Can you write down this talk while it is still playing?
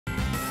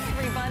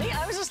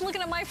just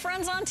looking at my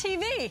friends on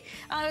TV.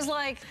 I was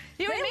like,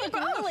 they look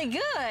really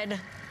good.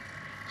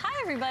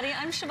 Hi everybody,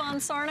 I'm Siobhan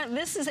Sarna.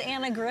 This is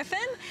Anna Griffin,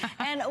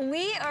 and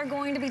we are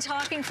going to be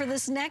talking for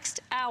this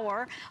next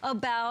hour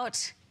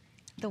about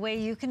the way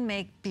you can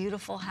make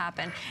beautiful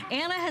happen.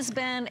 Anna has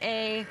been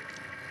a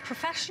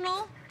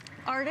professional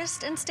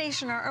artist and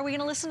stationer. Are we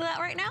gonna listen to that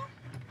right now?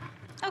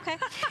 Okay.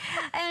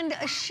 And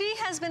she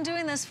has been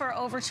doing this for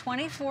over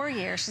 24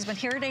 years. She's been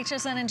here at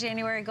HSN in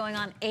January, going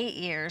on 8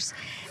 years.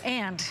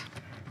 And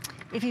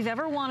if you've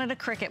ever wanted a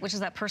Cricut, which is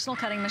that personal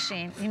cutting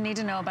machine, you need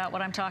to know about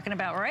what I'm talking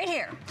about right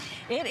here.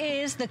 It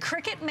is the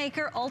Cricut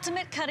Maker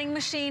Ultimate Cutting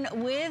Machine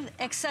with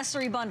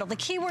Accessory Bundle. The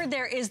key word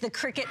there is the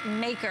Cricut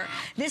Maker.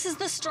 This is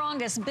the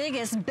strongest,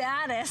 biggest,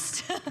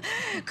 baddest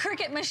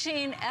Cricut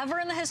machine ever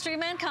in the history of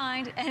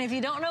mankind. And if you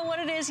don't know what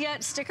it is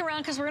yet, stick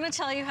around because we're gonna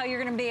tell you how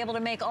you're gonna be able to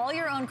make all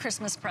your own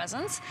Christmas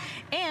presents.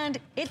 And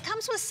it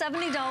comes with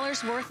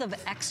 $70 worth of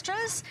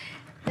extras.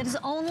 That is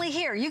only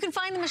here. You can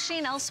find the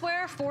machine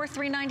elsewhere for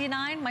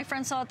 $3.99. My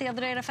friend saw it the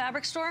other day at a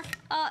fabric store.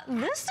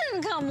 This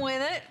didn't come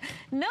with it.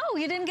 No,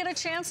 you didn't get a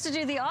chance to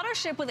do the auto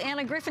ship with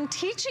Anna Griffin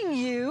teaching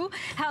you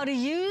how to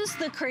use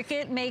the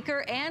Cricut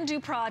Maker and do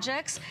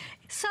projects.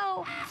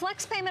 So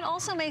flex payment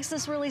also makes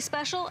this really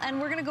special, and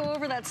we're gonna go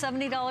over that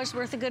 $70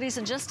 worth of goodies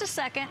in just a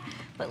second,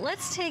 but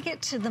let's take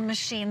it to the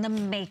machine, the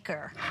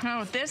Maker.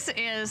 Oh, this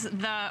is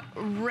the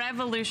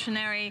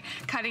revolutionary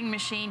cutting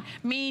machine,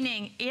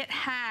 meaning it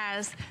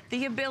has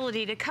the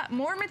ability to cut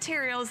more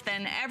materials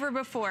than ever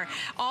before.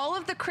 All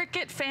of the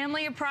Cricut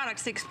family of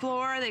products, the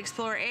Explorer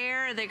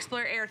Air, the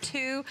Explorer Air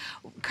 2,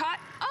 cut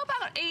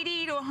about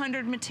 80 to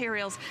 100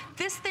 materials.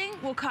 This thing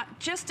will cut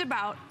just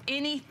about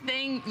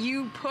anything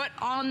you put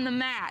on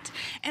the mat.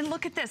 And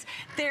look at this.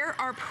 There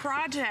are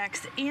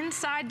projects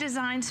inside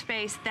Design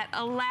Space that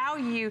allow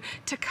you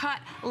to cut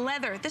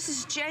leather. This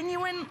is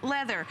genuine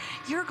leather.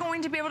 You're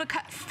going to be able to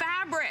cut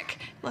fabric.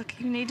 Look,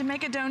 you need to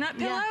make a donut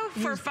pillow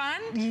for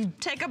fun?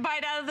 Take a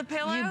bite out of the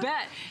pillow? You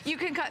bet. You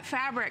can cut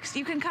fabrics.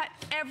 You can cut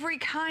every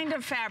kind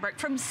of fabric,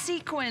 from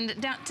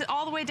sequined down to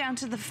all the way down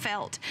to the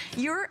felt.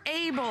 You're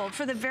able,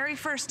 for the very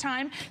first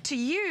time, to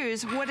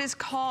use what is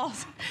called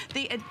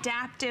the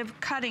adaptive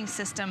cutting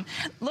system.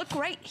 Look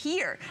right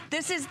here.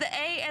 This is the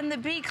A and the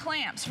B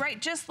clamps,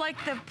 right? Just like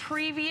the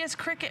previous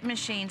Cricut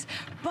machines.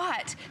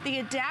 But the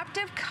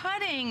adaptive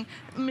cutting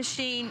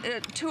machine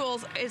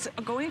tools is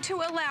going to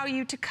allow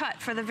you to cut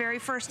for the very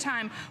first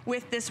time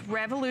with this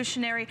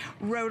revolutionary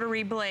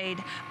rotary blade.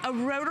 A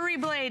rotary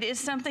blade is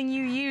something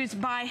you use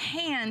by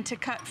hand to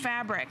cut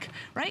fabric,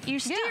 right? You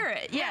steer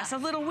it, yes, a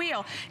little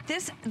wheel.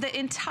 The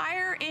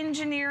entire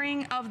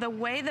engineering of the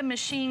way the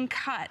machine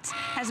cuts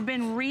has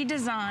been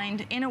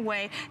redesigned in a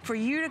way for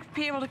you to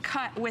be able to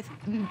cut with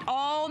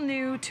all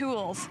new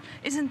tools.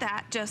 Isn't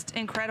that just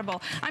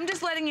incredible? I'm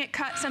just letting it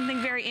cut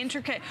something very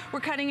intricate. We're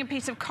cutting a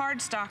piece of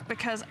cardstock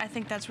because I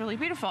think that's really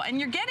beautiful. And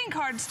you're getting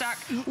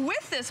cardstock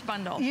with this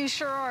bundle. You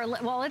sure are.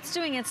 While it's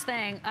doing its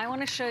thing, I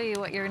want to show you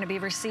what you're going to be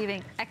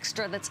receiving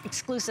extra that's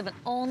exclusive and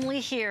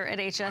only here at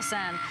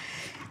HSN.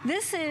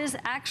 This is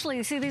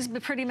actually, see these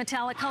pretty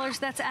metallic colors?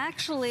 That's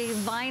actually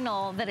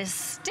vinyl that is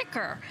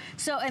sticker.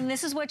 So, and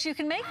this is what you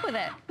can make with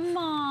it.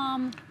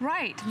 Mom.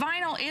 Right,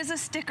 vinyl is a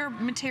sticker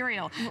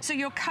material. So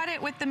you'll cut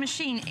it with the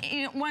machine.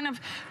 One of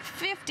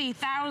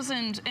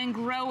 50,000 and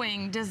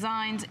growing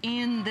designs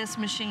in this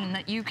machine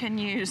that you can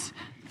use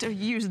to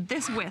use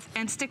this with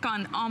and stick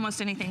on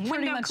almost anything.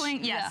 Window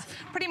cling, yes,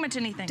 pretty much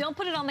anything. Don't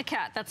put it on the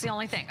cat, that's the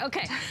only thing.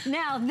 Okay,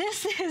 now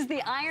this is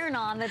the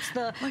iron-on, that's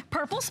the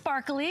purple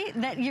sparkly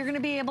that you're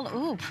gonna be able to,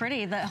 ooh,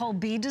 pretty, that whole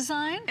bead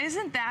design.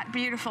 Isn't that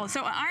beautiful?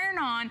 So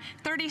iron-on,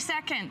 30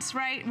 seconds,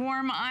 right?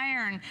 Warm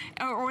iron,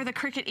 or the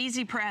Cricut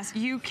Easy Press.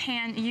 You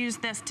can use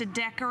this to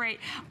decorate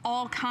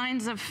all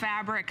kinds of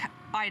fabric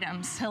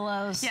items.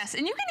 Pillows. Yes,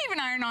 and you can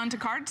even iron on to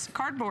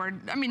cardboard.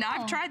 I mean,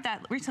 I've tried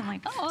that recently.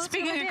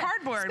 Speaking of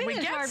cardboard, we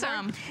get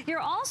some. You're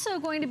also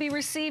going to be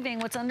receiving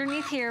what's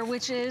underneath here,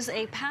 which is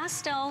a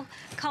pastel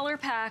color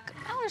pack,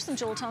 oh, there's some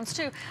jewel tones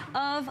too,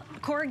 of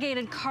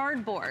corrugated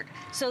cardboard.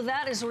 So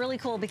that is really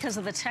cool because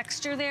of the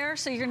texture there.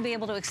 So you're gonna be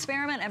able to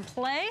experiment and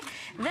play.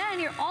 Then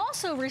you're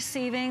also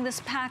receiving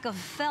this pack of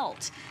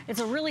felt.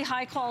 It's a really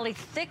high quality,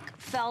 thick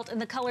felt,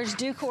 and the colors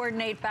do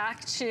coordinate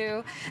back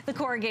to the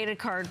corrugated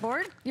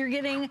cardboard. You're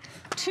getting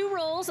 2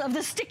 rolls of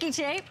the sticky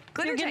tape.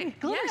 Glitter tape.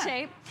 Glitter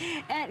tape.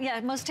 And yeah,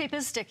 most tape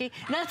is sticky.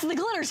 That's the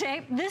glitter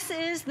tape. This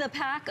is the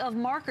pack of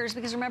markers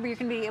because remember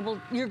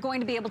you're going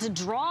to be able to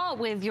draw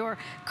with your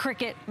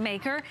Cricut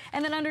Maker.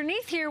 And then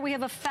underneath here we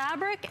have a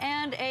fabric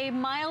and a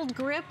mild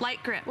grip, light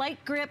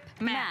grip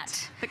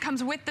mat that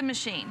comes with the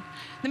machine.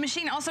 The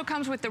machine also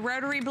comes with the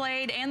rotary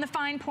blade and the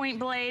fine point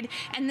blade,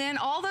 and then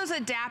all those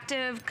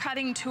adaptive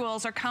cutting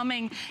tools are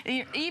coming.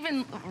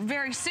 Even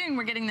very soon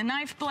we're getting the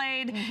knife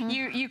blade.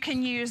 You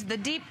can use the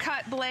deep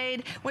cut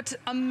blade. What's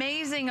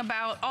amazing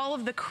about all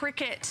of the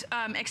Cricut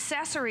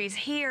accessories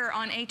here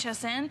on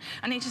HSN,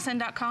 on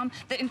hsn.com,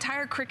 the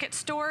entire Cricut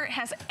store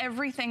has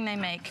everything they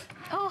make.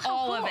 Oh, how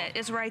all cool. of it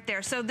is right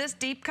there. So this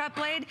deep cut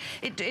blade,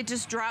 it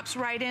just drops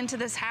right into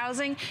this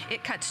housing.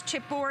 It cuts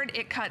chipboard,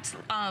 it cuts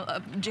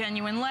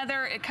genuine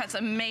leather, it cuts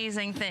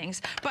amazing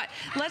things. But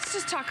let's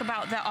just talk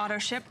about the auto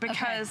ship,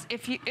 because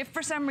if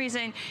for some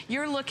reason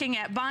you're looking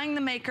at buying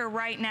the maker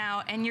right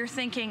now and you're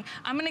thinking,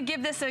 I'm gonna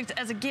give this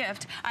as a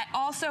gift, I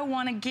also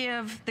wanna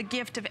give the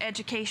gift of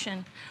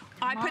education.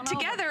 I put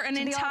together an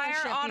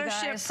entire auto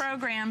ship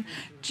program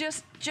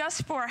just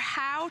for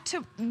how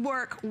to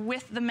work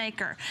with the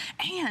maker.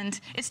 And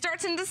it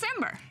starts in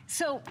December.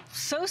 So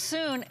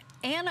soon.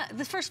 Anna,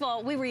 first of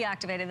all, we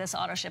reactivated this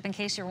auto ship, in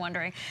case you're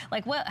wondering.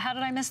 Like, what? How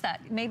did I miss that?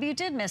 Maybe you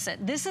did miss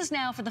it. This is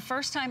now, for the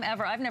first time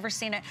ever, I've never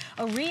seen it,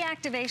 a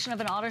reactivation of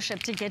an auto ship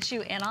to get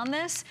you in on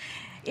this.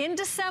 In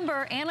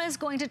December, Anna is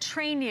going to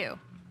train you.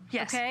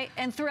 Yes. Okay?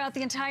 And throughout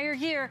the entire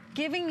year,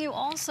 giving you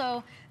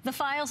also the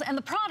files and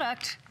the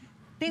product,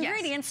 the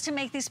ingredients to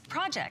make these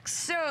projects.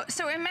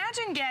 So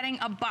imagine getting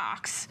a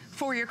box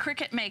for your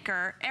Cricut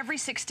maker every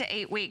 6 to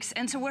 8 weeks.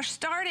 And so we're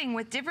starting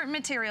with different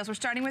materials. We're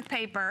starting with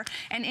paper.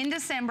 And in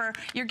December,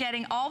 you're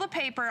getting all the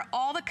paper,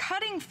 all the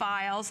cutting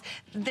files,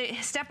 the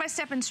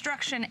step-by-step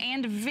instruction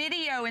and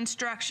video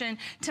instruction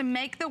to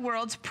make the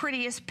world's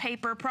prettiest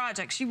paper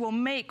projects. You will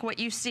make what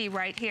you see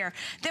right here.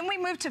 Then we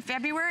move to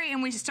February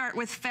and we start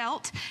with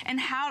felt and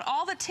how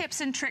all the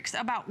tips and tricks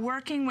about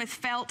working with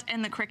felt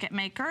and the Cricut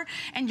maker.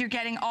 And you're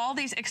getting all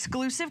these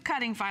exclusive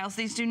cutting files.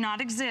 These do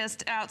not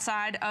exist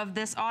outside of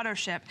this auto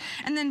ship.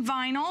 And then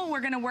vinyl,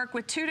 we're gonna work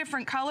with 2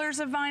 different colors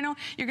of vinyl.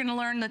 You're gonna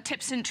learn the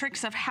tips and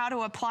tricks of how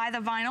to apply the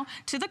vinyl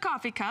to the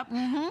coffee cup.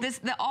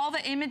 All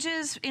the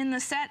images in the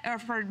set are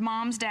for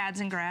moms, dads,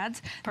 and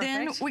grads. Perfect.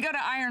 Then we go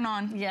to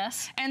iron-on.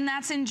 Yes. And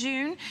that's in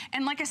June.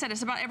 And like I said,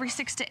 it's about every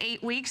 6 to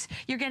 8 weeks.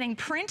 You're getting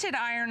printed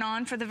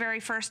iron-on for the very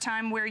first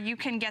time, where you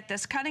can get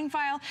this cutting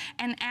file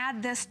and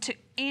add this to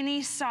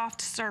any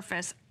soft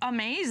surface.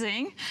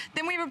 Amazing.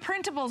 Then we have a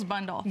printables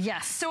bundle.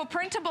 Yes. So a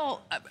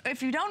printable,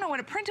 if you don't know what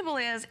a printable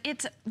is,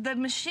 it's the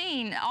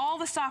machine, all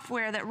the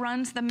software that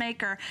runs the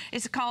maker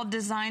is called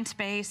Design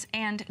Space,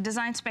 and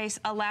Design Space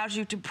allows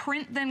you to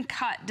print then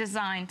cut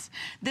designs.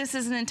 This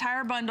is an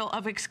entire bundle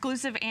of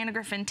exclusive Anna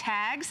Griffin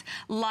tags,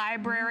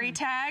 library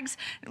tags,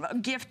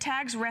 gift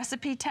tags,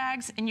 recipe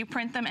tags, and you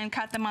print them and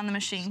cut them on the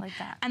machine. Just like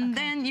that. And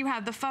then you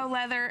have the faux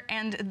leather,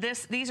 and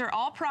these are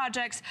all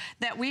projects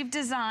that we've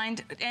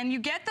designed, and you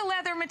get the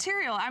leather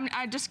material.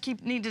 I just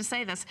need to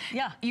say this.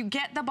 Yeah. You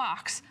get the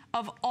box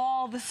of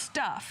all the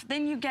stuff.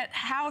 Then you get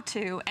how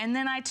to, and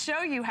then I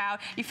show you how.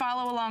 You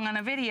follow along on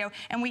a video,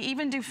 and we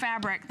even do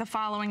fabric the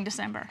following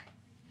December.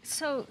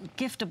 So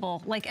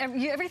giftable. Like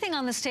everything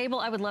on this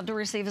table I would love to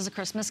receive as a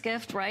Christmas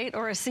gift, right?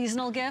 Or a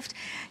seasonal gift.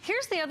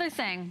 Here's the other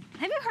thing.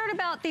 Have you heard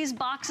about these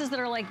boxes that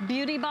are like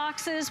beauty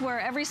boxes, where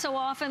every so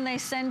often they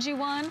send you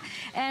one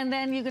and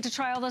then you get to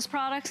try all those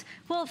products?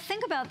 Well,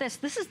 think about this.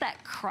 This is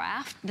that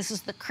craft. This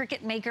is the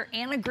Cricut Maker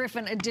Anna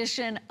Griffin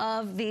edition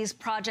of these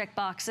project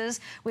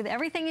boxes with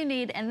everything you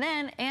need. And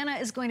then Anna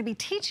is going to be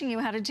teaching you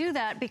how to do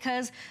that,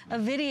 because a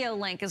video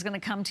link is going to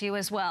come to you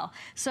as well.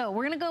 So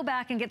we're going to go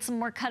back and get some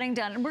more cutting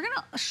done. And we're going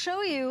to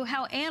show you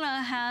how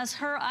Anna has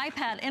her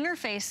iPad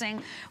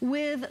interfacing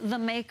with the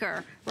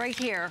maker right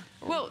here.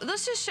 Well,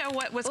 let's just show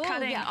what was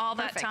cutting all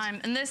that time.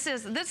 And this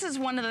is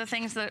one of the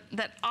things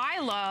that I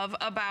love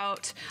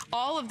about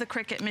all of the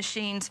Cricut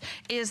machines,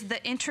 is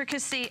the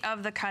intricacy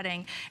of the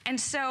cutting. And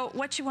so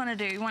what you want to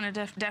do, you want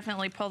to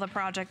definitely pull the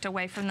project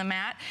away from the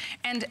mat.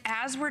 And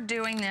as we're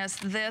doing this,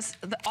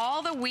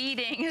 all the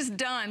weeding is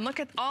done. Look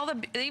at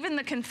even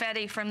the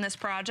confetti from this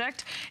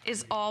project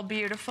is all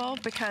beautiful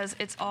because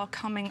it's all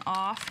coming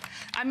off.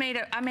 I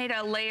made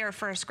a layer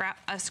for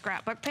a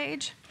scrapbook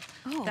page.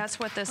 Oh, that's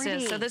what this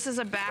is. So this is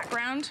a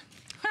background.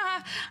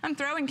 I'm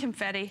throwing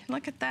confetti.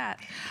 Look at that.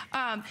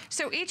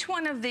 So each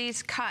one of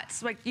these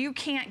cuts, like, you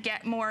can't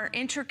get more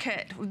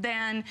intricate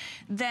than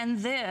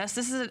this.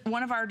 This is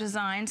one of our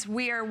designs.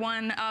 We are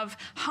one of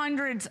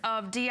hundreds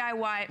of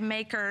DIY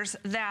makers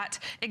that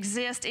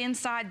exist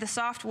inside the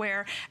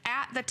software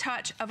at the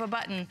touch of a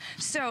button.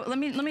 So let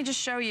me just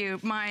show you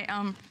my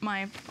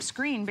my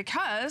screen,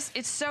 because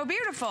it's so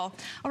beautiful.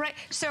 All right.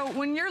 So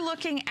when you're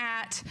looking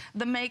at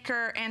the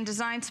Maker and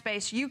Design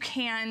Space,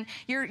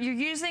 you're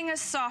using a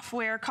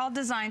software called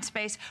Design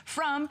Space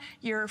from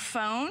your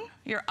phone,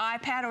 your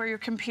iPad, or your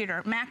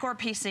computer, Mac or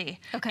PC,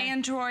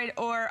 Android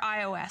or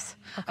iOS.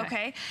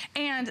 Okay.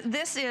 And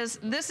this is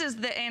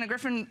the Anna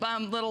Griffin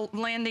little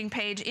landing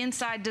page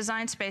inside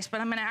Design Space,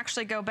 but I'm going to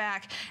actually go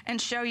back and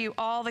show you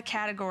all the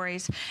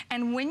categories.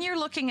 And when you're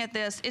looking at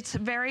this, it's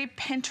very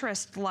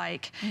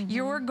Pinterest-like.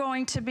 You're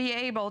going to be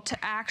able to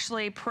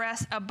actually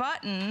press a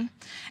button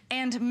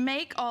and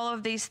make all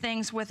of these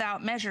things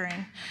without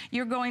measuring.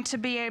 You're going to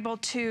be able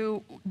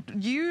to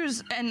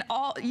use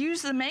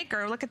the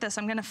maker. Look at this.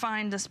 I'm going to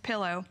find this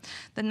pillow,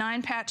 the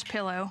 9-patch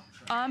pillow.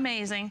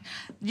 Amazing.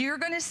 You're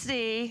going to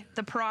see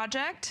the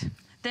project.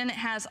 Then it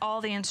has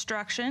all the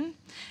instruction.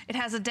 It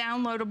has a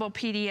downloadable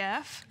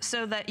PDF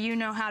so that you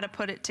know how to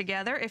put it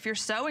together. If you're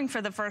sewing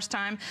for the first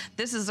time,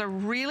 this is a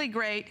really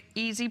great,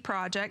 easy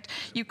project.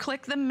 You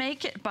click the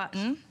Make It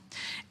button.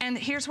 And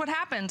here's what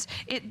happens.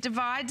 It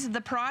divides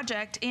the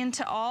project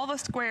into all the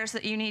squares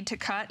that you need to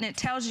cut, and it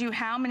tells you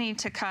how many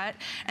to cut.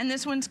 And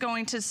this one's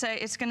going to say,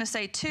 it's going to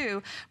say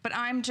 2, but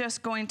I'm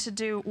just going to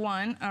do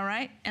 1, all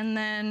right? And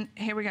then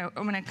here we go.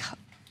 I'm going to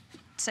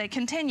say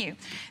continue.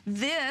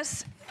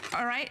 This,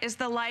 all right, is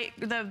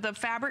the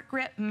fabric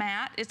grip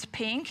mat. It's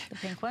pink. The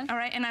pink one. All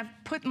right, and I've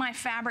put my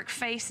fabric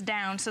face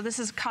down, so this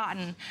is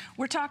cotton.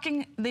 We're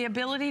talking the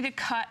ability to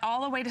cut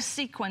all the way to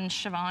sequins,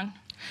 Siobhan.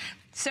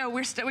 So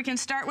we can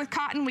start with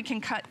cotton, we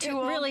can cut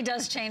tulle. It really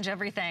does change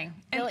everything.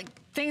 Like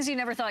things you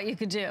never thought you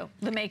could do,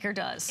 the maker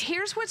does.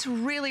 Here's what's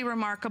really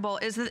remarkable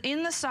is that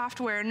in the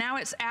software, now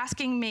it's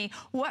asking me,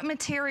 what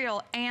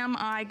material am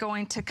I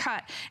going to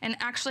cut? And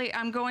actually,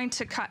 I'm going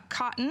to cut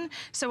cotton.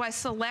 So I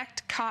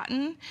select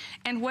cotton,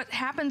 and what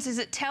happens is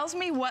it tells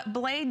me what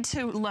blade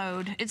to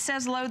load. It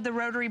says load the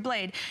rotary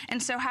blade.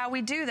 And so how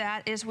we do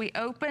that is we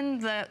open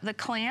the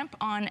clamp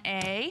on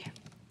A,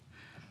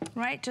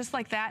 right, just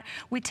like that.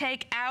 We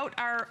take out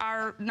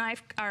our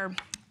knife, our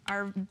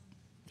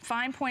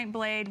fine point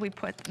blade,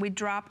 we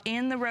drop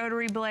in the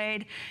rotary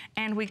blade,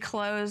 and we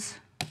close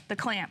the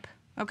clamp.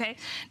 Okay,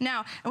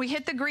 now we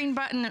hit the green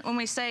button when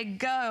we say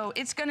go,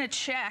 it's gonna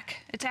check,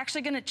 it's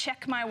actually gonna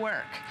check my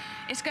work.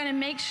 It's gonna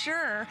make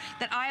sure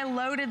that I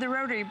loaded the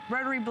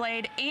rotary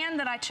blade and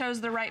that I chose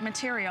the right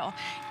material.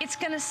 It's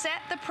gonna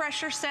set the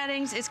pressure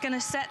settings, it's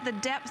gonna set the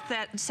depth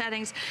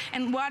settings,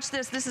 and watch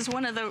this, this is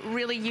one of the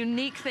really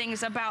unique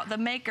things about the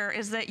Maker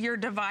is that your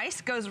device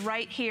goes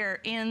right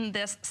here in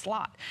this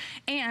slot.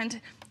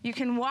 And you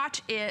can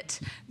watch it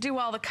do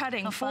all the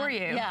cutting for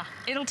you. Yeah.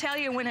 It'll tell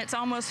you when it's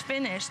almost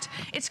finished.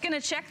 It's gonna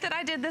check that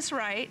I did this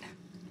right.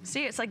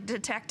 See, it's like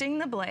detecting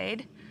the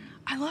blade.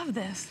 I love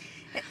this.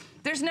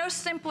 There's no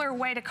simpler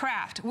way to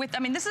craft. I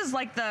mean, this is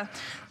like the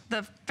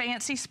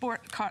fancy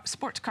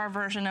sports car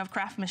version of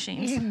craft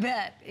machines. You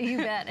bet, you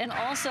bet. And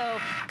also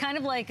kind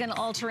of like an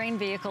all-terrain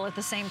vehicle at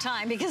the same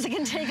time because it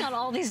can take on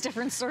all these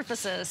different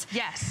surfaces.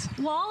 Yes.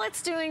 While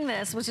it's doing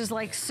this, which is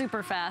like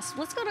super fast,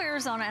 let's go to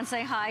Arizona and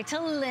say hi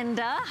to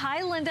Linda.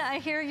 Hi, Linda. I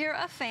hear you're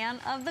a fan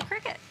of the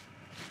Cricut.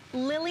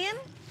 Lillian?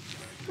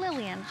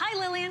 Lillian. Hi,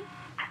 Lillian.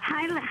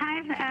 Hi,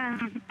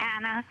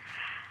 Anna.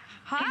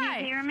 Hi. Can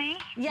you hear me?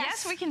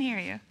 Yes, we can hear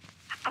you.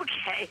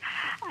 Okay.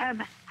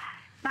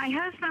 My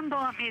husband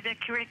bought me the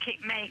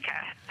Cricut Maker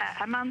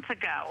a month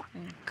ago.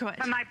 Good.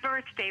 For my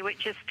birthday,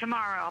 which is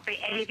tomorrow. I'll be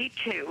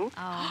 82. Oh,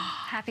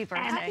 happy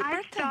birthday. And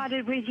I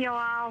started with you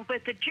all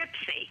with the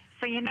Gypsy.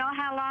 So you know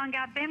how long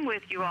I've been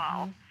with you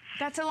all.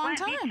 That's a long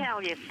time. Let me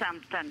tell you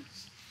something.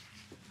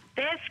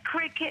 This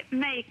Cricut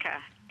Maker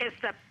is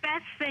the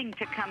best thing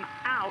to come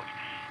out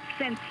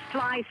since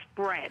sliced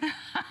bread.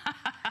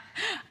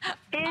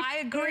 I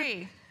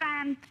agree.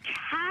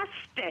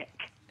 Fantastic.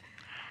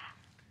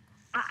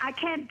 I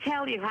can't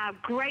tell you how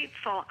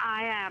grateful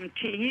I am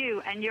to you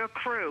and your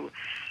crew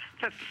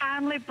for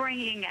finally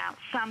bringing out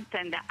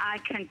something that I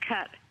can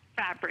cut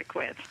fabric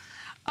with.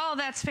 Oh,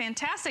 that's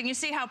fantastic. You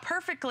see how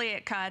perfectly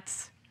it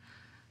cuts.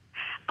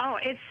 Oh,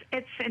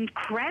 it's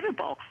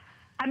incredible.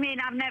 I mean,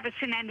 I've never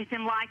seen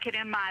anything like it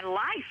in my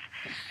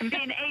life. And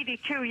being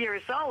 82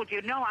 years old,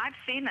 you know I've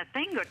seen a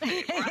thing or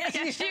two. Right?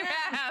 Yes, you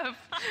have.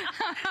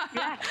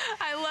 Yeah.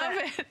 I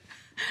love it.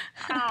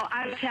 Oh,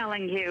 I'm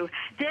telling you,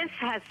 this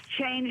has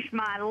changed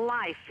my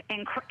life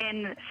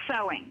in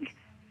sewing.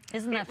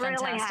 Isn't that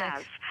fantastic? It really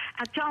fantastic? has.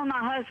 I told my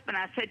husband,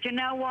 I said, you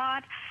know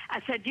what?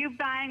 I said, you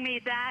buying me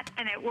that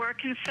and it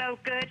working so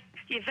good,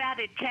 you've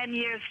added 10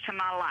 years to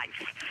my life.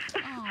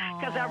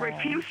 Because I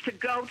refuse to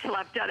go till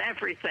I've done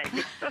everything.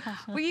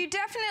 Well, you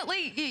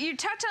definitely, you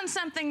touch on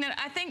something that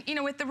I think, you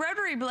know, with the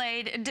rotary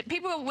blade,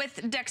 people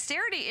with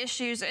dexterity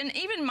issues, and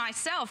even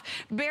myself,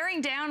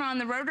 bearing down on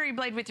the rotary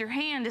blade with your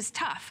hand is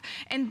tough.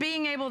 And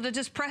being able to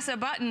just press a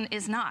button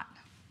is not.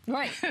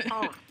 Right.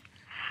 Oh,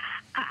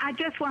 I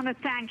just want to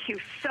thank you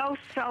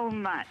so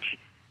much.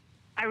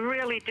 I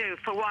really do,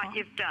 for what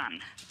you've done.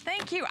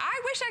 Thank you.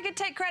 I wish I could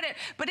take credit,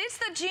 but it's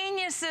the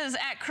geniuses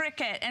at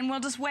Cricut, and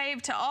we'll just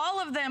wave to all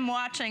of them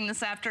watching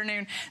this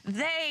afternoon.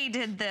 They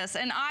did this,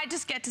 and I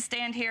just get to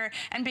stand here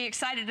and be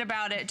excited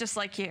about it, just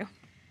like you.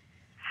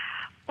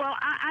 Well,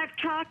 I've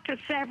talked to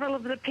several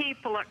of the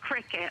people at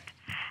Cricut,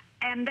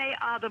 and they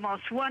are the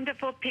most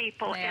wonderful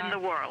people in the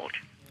world.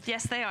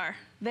 Yes, they are.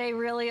 They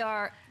really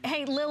are.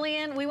 Hey,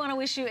 Lillian, we want to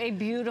wish you a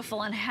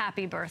beautiful and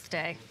happy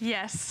birthday.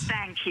 Yes.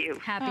 Thank you.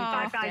 Happy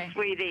birthday. Bye-bye,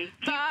 sweetie.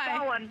 Bye.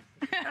 Keep going.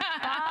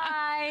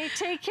 Bye.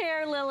 Take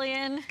care,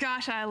 Lillian.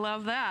 Gosh, I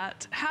love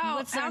that.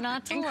 What's there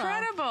not to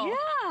incredible. love?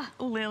 Yeah.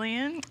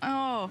 Lillian.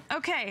 Oh,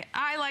 okay.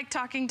 I like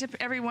talking to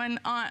everyone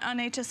on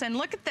HSN.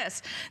 Look at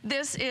this.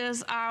 This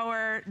is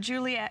our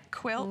Juliet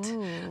quilt.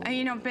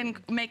 You know, I've been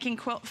making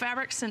quilt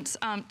fabric since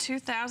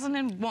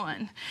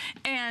 2001.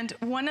 And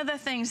one of the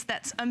things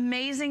that's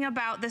amazing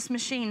about this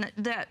machine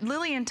that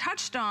Lillian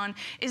touched on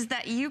is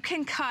that you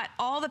can cut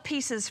all the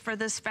pieces for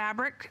this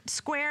fabric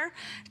square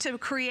to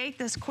create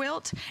this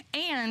quilt.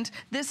 And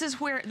this is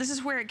where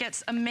it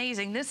gets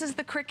amazing. This is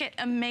the Cricut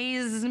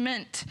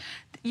amazement.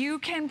 You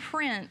can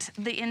print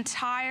the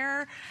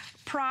entire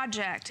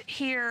project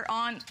here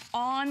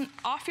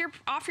off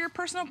your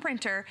personal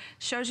printer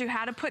shows you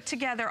how to put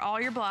together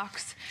all your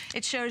blocks.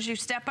 It shows you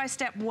step by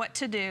step what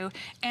to do,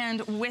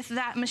 and with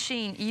that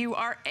machine you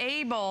are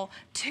able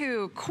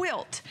to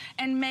quilt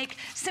and make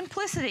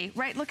simplicity,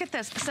 right? Look at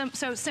this.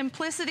 So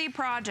simplicity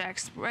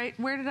projects, right?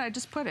 Where did I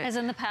just put it? As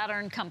in the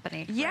pattern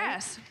company.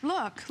 Yes.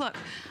 Right? Look.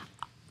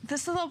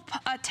 This little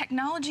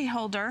technology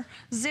holder,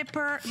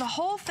 zipper, the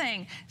whole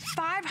thing.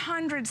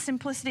 500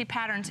 simplicity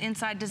patterns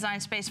inside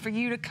Design Space for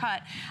you to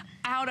cut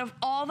out of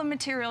all the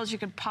materials you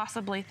could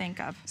possibly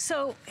think of.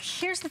 So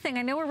here's the thing.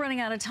 I know we're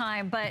running out of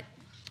time, but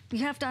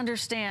you have to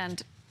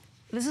understand,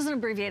 this is an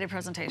abbreviated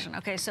presentation,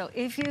 okay? So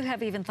if you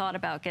have even thought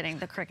about getting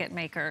the Cricut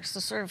Maker, so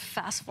sort of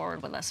fast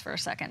forward with us for a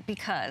second,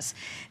 because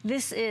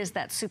this is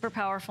that super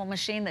powerful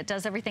machine that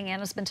does everything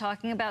Anna's been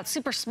talking about,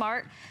 super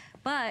smart,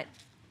 but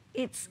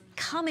it's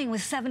coming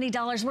with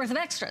 $70 worth of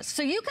extras.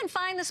 So you can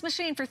find this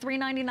machine for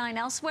 $3.99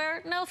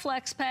 elsewhere, no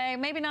flex pay,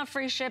 maybe not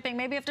free shipping,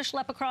 maybe you have to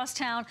schlep across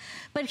town.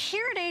 But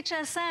here at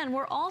HSN,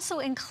 we're also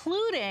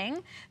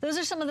including, those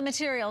are some of the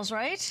materials,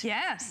 right?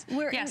 Yes,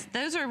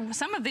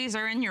 some of these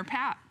are in your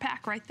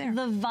pack right there.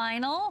 The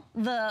vinyl,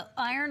 the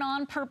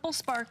iron-on purple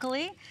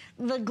sparkly,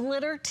 the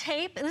glitter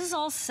tape. This is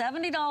all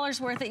 $70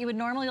 worth that you would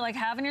normally like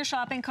have in your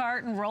shopping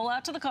cart and roll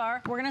out to the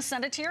car. We're gonna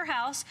send it to your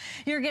house.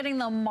 You're getting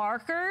the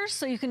markers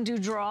so you can do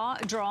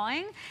drawing.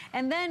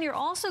 And then you're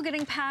also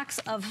getting packs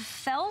of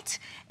felt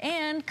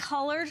and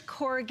colored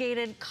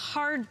corrugated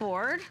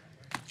cardboard.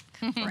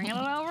 Bringing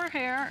it over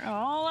here.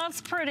 Oh,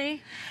 that's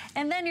pretty.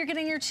 And then you're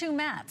getting your 2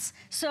 mats.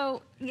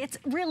 So it's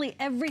really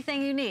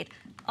everything you need.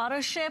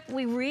 Auto ship,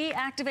 we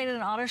reactivated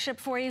an auto ship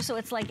for you, so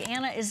it's like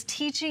Anna is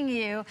teaching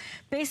you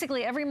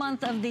basically every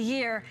month of the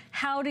year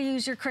how to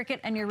use your Cricut,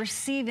 and you're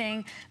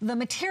receiving the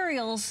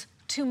materials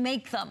to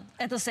make them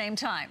at the same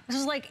time. This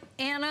is like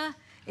Anna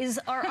is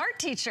our art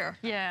teacher.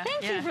 Yeah.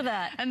 Thank you for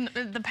that. And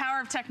the power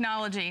of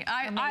technology.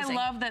 I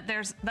love that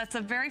that's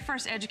the very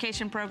first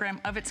education program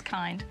of its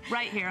kind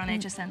right here on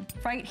HSN.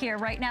 Right here,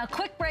 right now.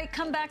 Quick break,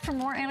 come back for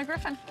more Anna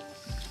Griffin.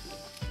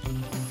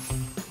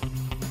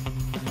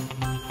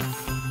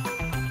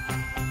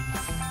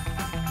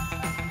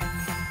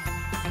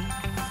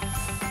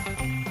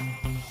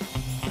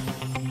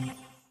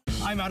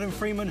 I'm Adam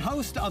Freeman,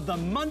 host of The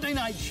Monday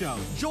Night Show.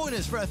 Join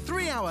us for a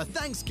 3-hour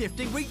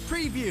Thanksgiving week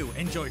preview.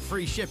 Enjoy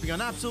free shipping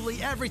on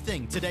absolutely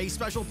everything. Today's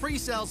special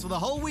pre-sales for the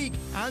whole week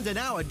and an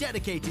hour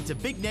dedicated to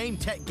big-name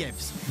tech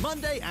gifts.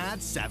 Monday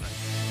at 7.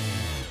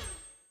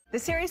 The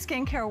Serious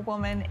Skincare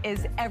Woman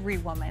is every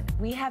woman.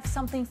 We have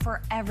something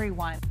for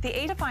everyone. The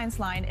A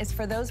Defiance line is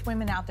for those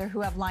women out there who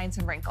have lines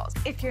and wrinkles.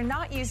 If you're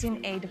not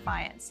using A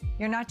Defiance,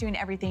 you're not doing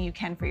everything you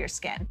can for your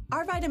skin.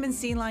 Our vitamin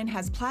C line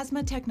has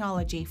plasma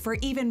technology for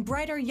even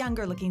brighter,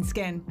 younger looking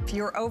skin. If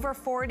you're over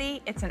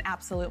 40, it's an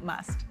absolute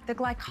must. The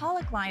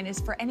glycolic line is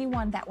for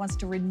anyone that wants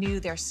to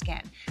renew their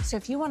skin. So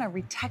if you want to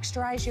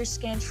retexturize your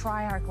skin,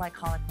 try our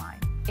glycolic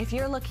line. If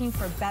you're looking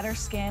for better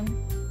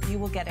skin, you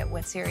will get it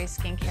with Serious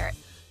Skincare.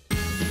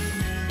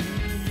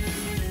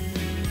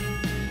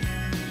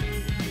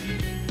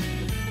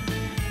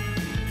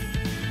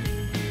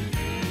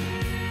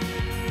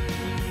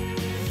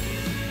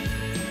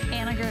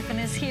 Griffin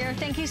is here.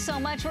 Thank you so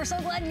much. We're so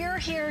glad you're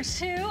here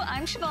too.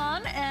 I'm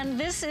Siobhan, and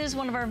this is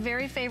one of our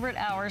very favorite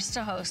hours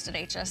to host at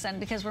HSN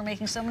because we're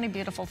making so many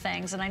beautiful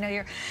things. And I know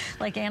you're,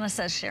 like Anna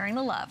says, sharing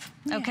the love.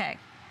 Yeah. Okay,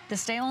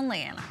 this day only,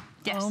 Anna.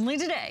 Yes. Only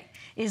today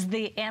is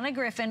the Anna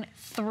Griffin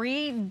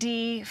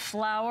 3D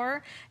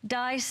flower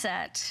die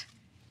set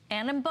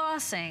and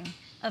embossing,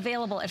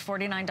 available at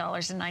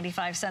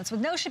 $49.95 with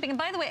no shipping. And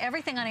by the way,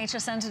 everything on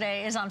HSN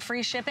today is on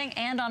free shipping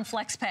and on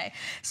FlexPay.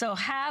 So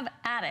have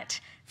at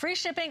it. Free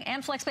shipping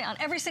and FlexPay on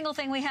every single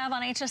thing we have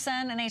on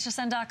HSN and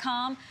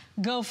hsn.com.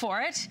 Go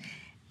for it.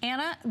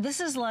 Anna, this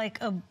is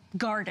like a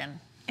garden.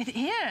 It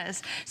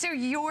is. So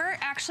you're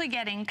actually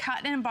getting cut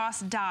and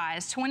embossed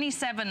dies,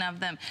 27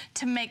 of them,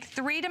 to make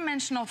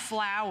 3-dimensional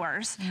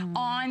flowers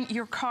on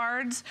your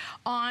cards,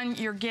 on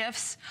your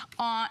gifts,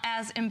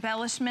 as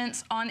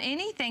embellishments, on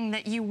anything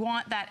that you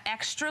want that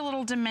extra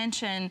little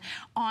dimension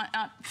on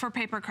for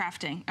paper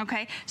crafting.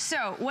 Okay.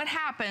 So what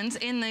happens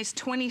in these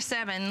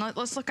 27?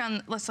 Let's look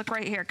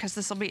right here because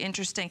this will be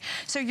interesting.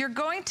 So you're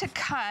going to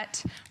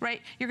cut,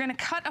 right? You're going to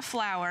cut a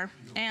flower,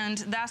 and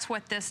that's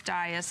what this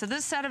die is. So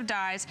this set of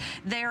dies,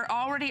 they're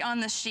already on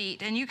the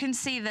sheet, and you can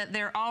see that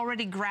they're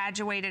already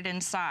graduated in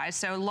size,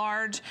 so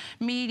large,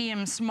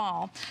 medium,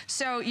 small.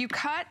 So you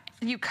cut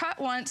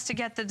once to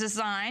get the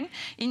design,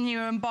 and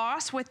you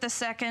emboss with the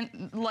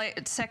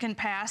second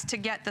pass to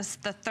get the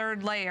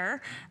third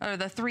layer, or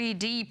the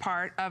 3D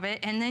part of it,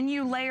 and then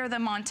you layer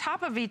them on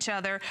top of each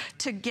other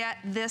to get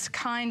this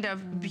kind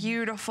of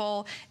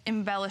beautiful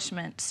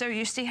embellishment. So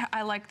you see how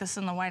I like this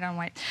in the white on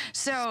white.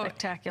 So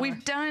spectacular.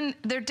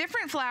 there are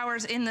different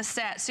flowers in the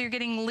set, so you're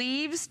getting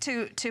leaves to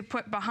to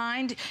put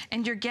behind,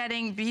 and you're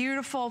getting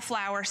beautiful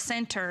flower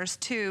centers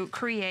to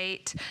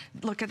create.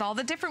 Look at all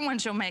the different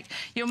ones you'll make.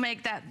 You'll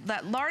make that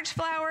large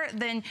flower,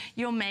 then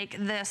you'll make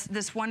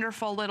this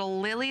wonderful little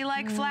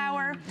lily-like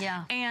flower.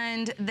 Yeah.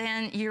 And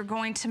then you're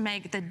going to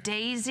make the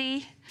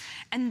daisy.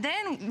 And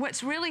then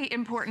what's really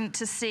important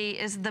to see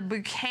is the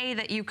bouquet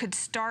that you could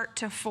start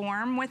to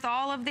form with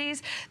all of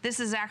these. This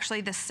is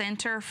actually the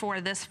center for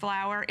this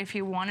flower if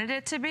you wanted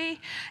it to be,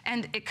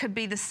 and it could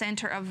be the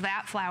center of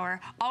that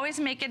flower. Always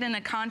make it in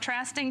a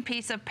contrasting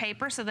piece of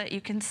paper so that you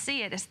can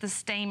see it. It's the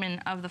stamen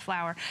of the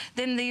flower.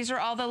 Then these are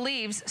all the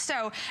leaves.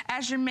 So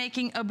as you're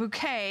making a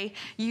bouquet,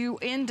 you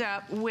end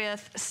up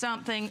with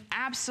something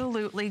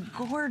absolutely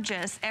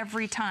gorgeous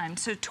every time.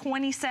 So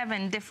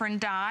 27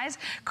 different dyes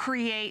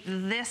create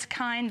this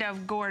kind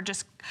of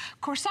gorgeous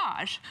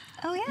corsage.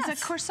 Oh, yes.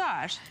 It's a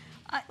corsage.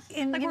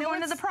 Like we're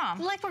going to the prom.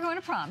 Like we're going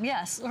to prom,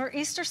 yes, or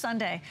Easter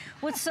Sunday.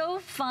 What's so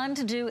fun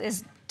to do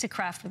is to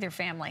craft with your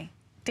family.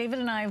 David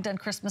and I have done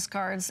Christmas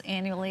cards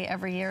annually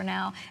every year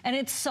now, and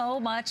it's so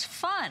much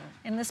fun.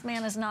 And this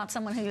man is not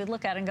someone who you'd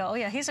look at and go, oh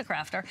yeah, he's a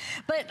crafter.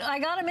 But I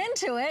got him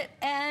into it,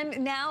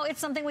 and now it's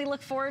something we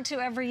look forward to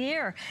every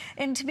year.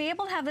 And to be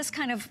able to have this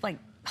kind of like,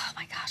 oh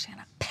my gosh,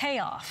 Anna,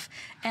 payoff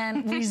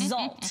and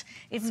result.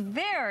 It's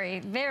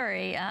very,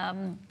 very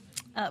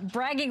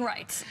bragging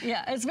rights.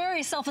 Yeah, it's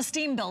very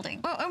self-esteem building.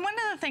 Well, and one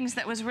of the things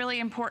that was really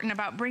important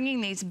about bringing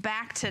these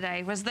back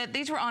today was that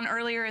these were on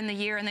earlier in the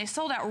year and they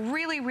sold out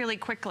really, really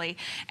quickly.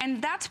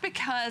 And that's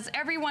because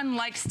everyone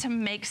likes to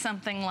make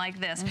something like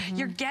this.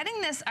 You're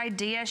getting this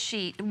idea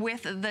sheet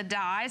with the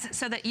dies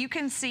so that you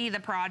can see the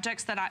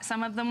projects that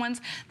some of the ones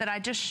that I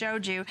just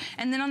showed you.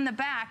 And then on the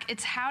back,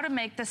 it's how to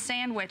make the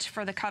sandwich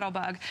for the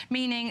Cuttlebug,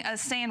 meaning a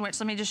sandwich.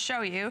 Let me just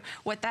show you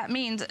what that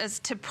means is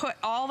to put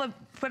all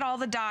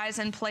the dies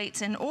and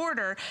plates in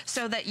order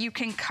so that you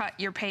can cut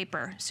your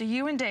paper. So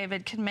you and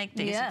David can make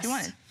these if you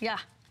wanted. Yeah.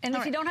 And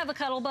if you don't have a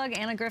Cuttlebug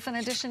Anna Griffin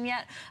edition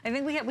yet, I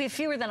think we have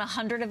fewer than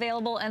 100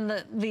 available,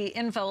 and the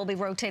info will be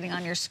rotating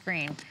on your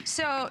screen.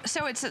 So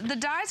it's the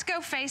dies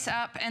go face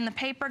up and the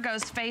paper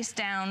goes face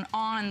down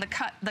on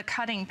the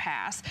cutting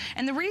pass.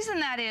 And the reason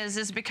that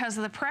is because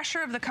of the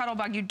pressure of the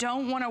Cuttlebug. You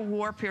don't want to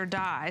warp your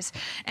dies.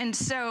 And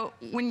so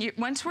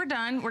once we're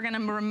done, we're going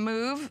to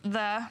remove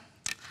the.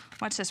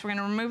 Watch this, we're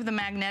gonna remove the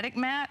magnetic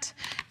mat,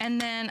 and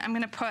then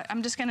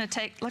I'm just gonna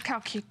take, look how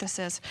cute this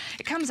is.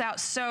 It comes out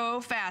so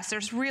fast.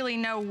 There's really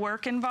no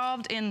work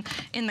involved in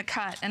the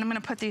cut. And I'm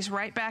gonna put these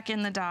right back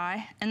in the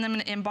die, and then I'm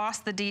gonna emboss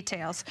the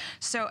details.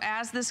 So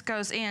as this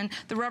goes in,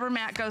 the rubber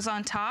mat goes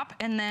on top,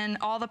 and then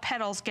all the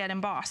petals get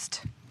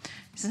embossed.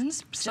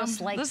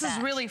 Just like this that.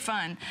 is really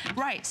fun.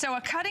 Right, so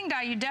a cutting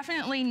die, you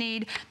definitely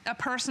need a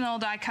personal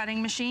die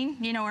cutting machine,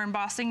 you know, or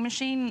embossing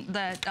machine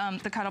that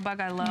the Cuttlebug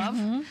I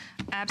love.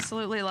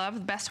 Absolutely love, the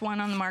best one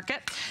on the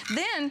market.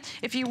 Then,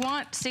 if you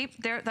want, see,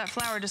 there, that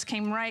flower just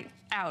came right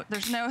out.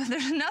 There's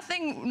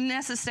nothing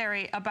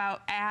necessary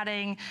about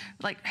adding,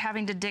 like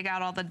having to dig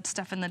out all the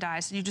stuff in the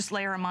dies. You just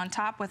layer them on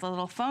top with a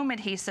little foam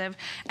adhesive,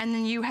 and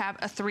then you have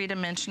a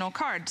three-dimensional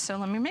card. So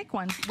let me make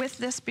one with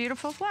this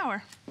beautiful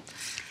flower.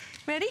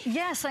 Ready?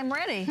 Yes, I'm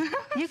ready.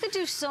 You could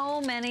do so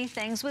many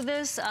things with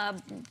this,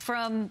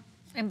 from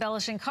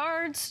embellishing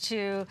cards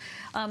to,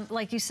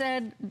 like you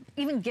said,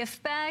 even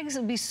gift bags. It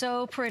would be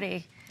so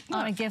pretty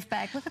on a gift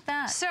bag. Look at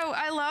that. So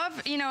I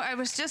love, you know, I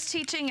was just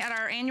teaching at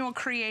our annual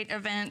Create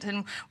event,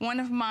 and one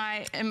of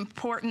my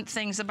important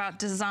things about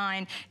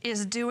design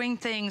is doing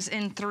things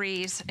in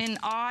threes, in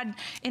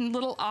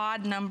little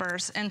odd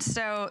numbers. And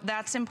so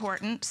that's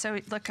important. So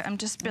look, I'm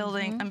just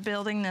building, I'm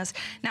building this.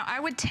 Now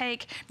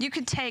you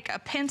could take a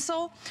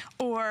pencil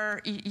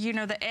or, you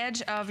know, the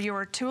edge of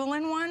your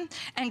tool-in-one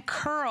and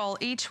curl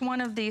each one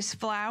of these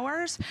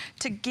flowers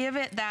to give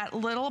it that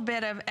little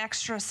bit of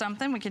extra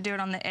something. We could do it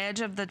on the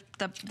edge of the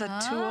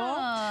tool.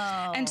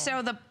 And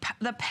so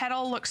the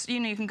petal looks, you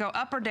know, you can go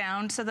up or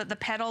down so that the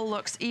petal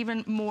looks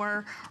even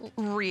more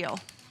real.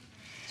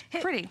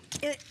 Pretty.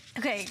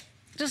 Okay,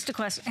 just a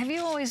question. Have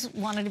you always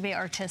wanted to be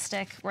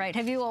artistic, right?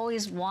 Have you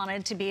always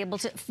wanted to be able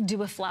to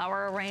do a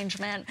flower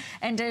arrangement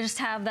and to just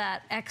have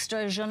that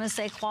extra je ne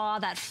sais quoi,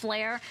 that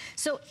flair?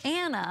 So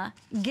Anna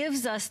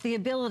gives us the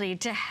ability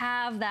to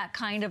have that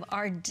kind of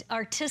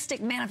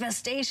artistic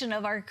manifestation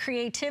of our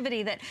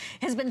creativity that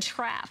has been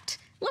trapped.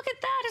 Look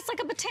at that, it's like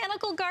a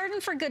botanical garden,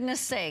 for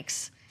goodness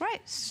sakes. Right,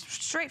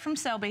 straight from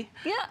Selby.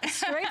 Yeah,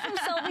 straight from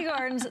Selby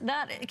Gardens.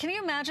 Can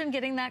you imagine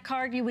getting that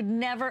card? You would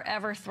never,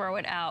 ever throw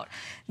it out.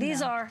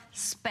 These are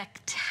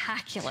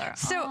spectacular.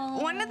 So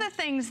one of the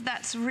things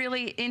that's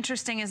really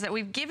interesting is that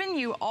we've given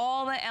you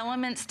all the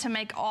elements to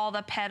make all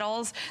the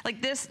petals.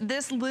 Like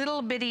this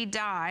little bitty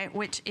die,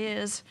 which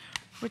is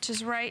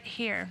right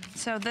here.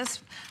 So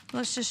this,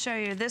 let's just show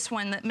you this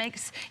one that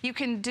makes, you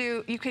can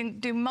do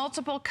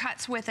multiple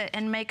cuts with it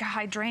and make a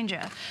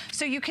hydrangea.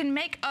 So you can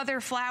make other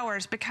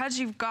flowers because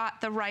you've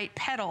got the right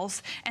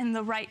petals and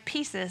the right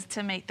pieces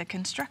to make the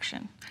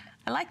construction.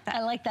 I like that.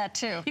 I like that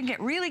too. You can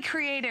get really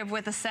creative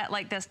with a set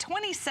like this.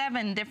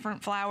 27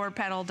 different flower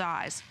petal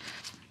dies.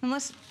 And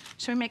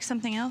should we make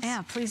something else?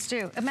 Yeah, please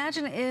do.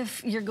 Imagine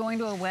if you're going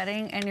to a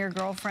wedding and your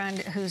girlfriend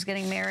who's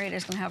getting married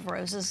is going to have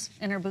roses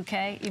in her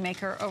bouquet. You make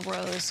her a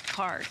rose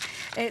card.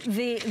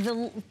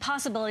 The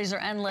possibilities are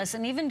endless,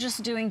 and even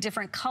just doing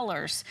different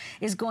colors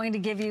is going to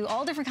give you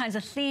all different kinds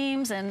of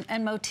themes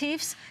and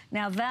motifs.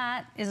 Now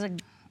that is a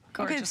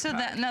okay, so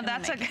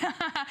that's a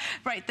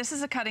right. This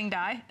is a cutting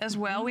die as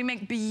well. We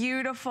make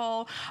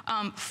beautiful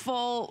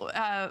full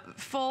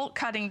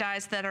cutting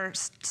dies that are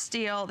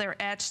steel. They're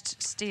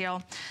etched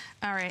steel.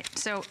 All right.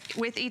 So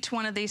with each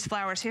one of these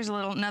flowers, here's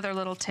another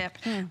little tip.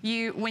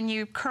 When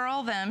you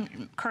curl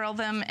them,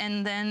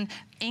 and then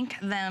ink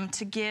them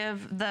to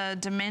give the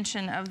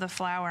dimension of the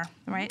flower.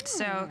 Right.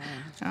 So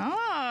it's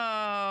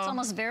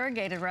almost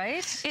variegated,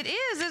 right? It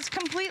is. It's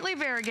completely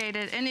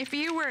variegated. And if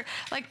you were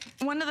like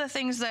one of the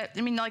things that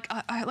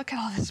look at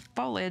all this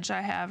foliage I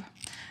have.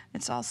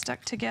 It's all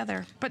stuck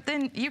together. But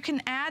then you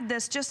can add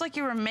this just like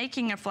you were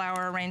making a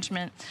flower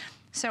arrangement.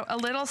 So a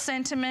little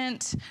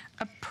sentiment,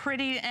 a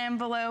pretty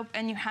envelope,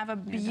 and you have a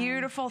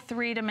beautiful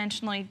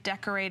three-dimensionally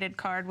decorated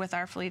card with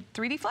our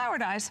 3D flower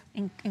dies.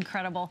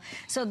 Incredible.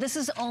 So this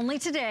is only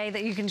today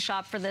that you can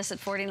shop for this at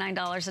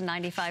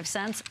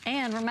 $49.95.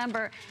 And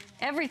remember,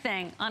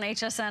 everything on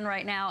HSN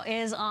right now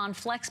is on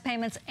flex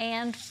payments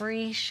and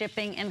free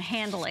shipping and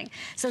handling.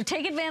 So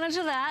take advantage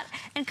of that.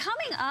 And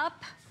coming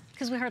up,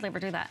 because we hardly ever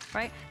do that,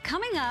 right?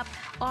 Coming up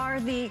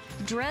are the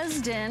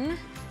Dresden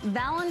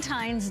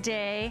Valentine's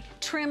Day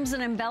trims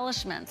and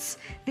embellishments.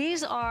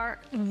 These are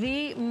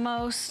the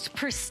most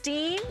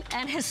pristine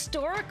and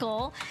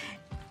historical,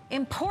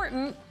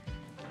 important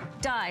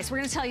dies. We're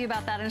going to tell you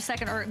about that in a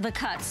second, or the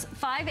cuts.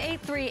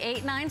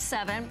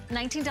 583-897,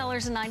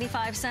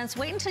 $19.95.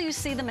 Wait until you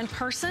see them in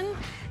person.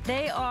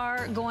 They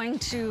are going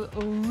to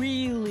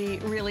really,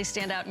 really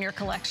stand out in your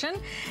collection.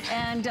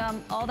 And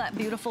all that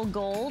beautiful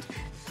gold.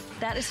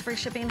 That is free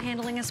shipping and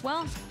handling as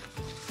well.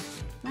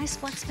 Nice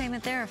flex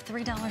payment there of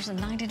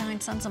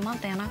 $3.99 a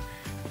month, Anna.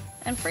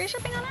 And free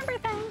shipping on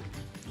everything.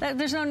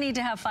 There's no need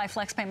to have 5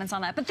 flex payments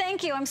on that. But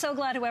thank you. I'm so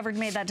glad whoever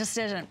made that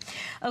decision.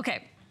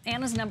 Okay,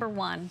 Anna's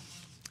 #1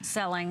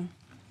 selling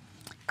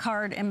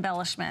card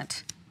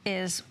embellishment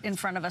is in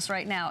front of us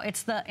right now.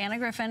 It's the Anna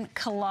Griffin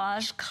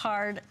Collage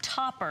Card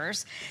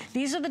Toppers.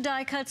 These are the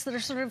die cuts that are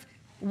sort of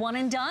one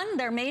and done.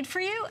 They're made for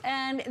you,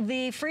 and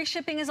the free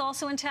shipping is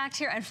also intact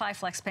here, and 5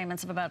 flex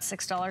payments of about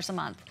 $6 a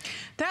month.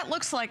 That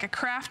looks like a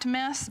craft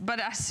mess,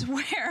 but I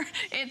swear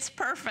it's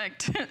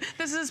perfect.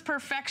 This is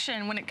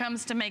perfection when it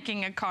comes to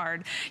making a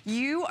card.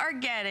 You are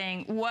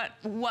getting what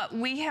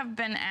we have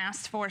been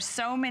asked for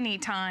so many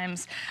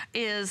times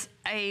is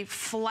a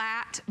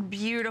flat,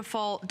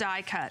 beautiful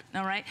die cut,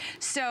 all right?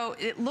 So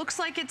it looks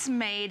like it's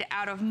made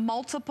out of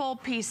multiple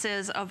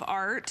pieces of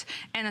art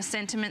and a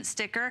sentiment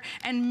sticker,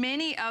 and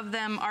many of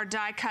them are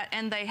die cut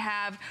and they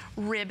have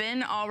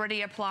ribbon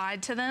already applied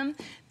to them.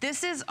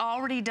 This is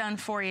already done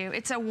for you.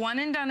 It's a one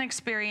and done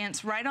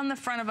experience right on the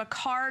front of a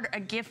card, a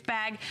gift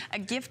bag, a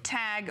gift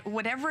tag,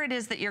 whatever it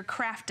is that you're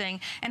crafting.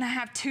 And I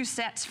have 2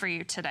 sets for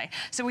you today.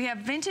 So we have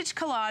Vintage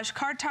Collage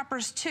Card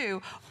Toppers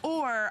 2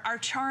 or our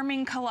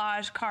Charming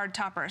Collage Card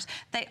Toppers.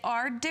 They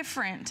are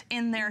different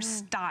in their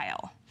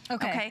style.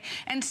 Okay.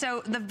 And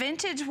so the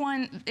vintage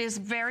one is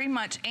very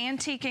much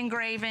antique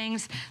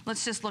engravings.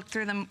 Let's just look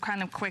through them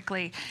kind of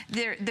quickly.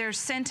 There's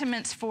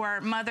sentiments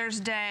for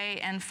Mother's Day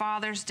and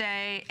Father's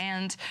Day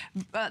and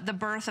the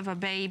birth of a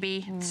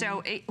baby.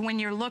 So when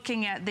you're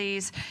looking at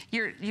these,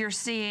 you're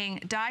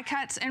seeing die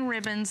cuts and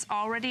ribbons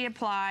already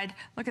applied.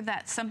 Look at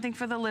that, something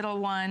for the little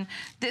one.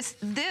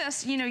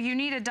 This you know, you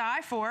need a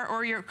die for,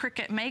 or your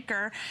Cricut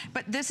maker,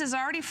 but this is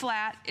already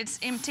flat. It's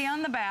empty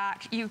on the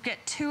back. You get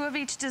 2 of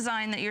each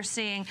design that you're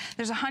seeing.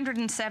 There's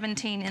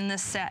 117 in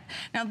this set.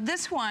 Now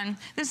this one,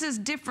 this is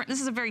different. This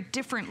is a very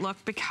different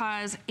look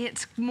because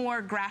it's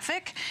more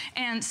graphic.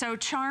 And so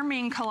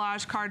Charming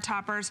Collage Card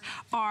Toppers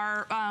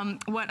are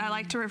what I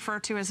like to refer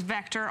to as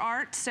vector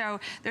art. So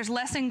there's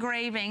less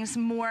engravings,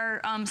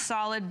 more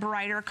solid,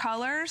 brighter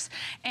colors.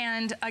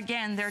 And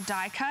again, they're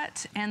die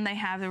cut and they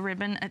have the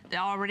ribbon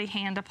already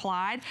hand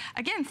applied.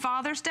 Again,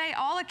 Father's Day,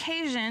 all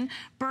occasion,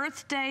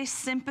 birthday,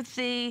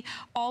 sympathy,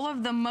 all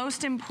of the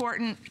most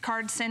important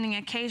card sending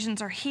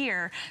occasions are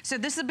here. So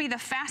this will be the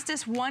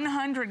fastest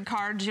 100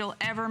 cards you'll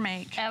ever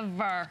make.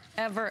 Ever,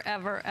 ever,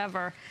 ever,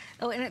 ever.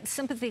 Oh, and it's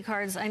sympathy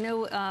cards. I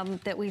know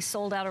that we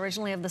sold out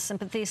originally of the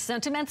sympathy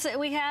sentiments that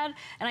we had,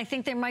 and I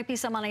think there might be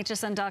some on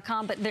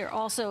hsn.com, but there are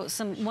also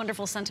some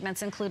wonderful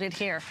sentiments included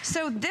here.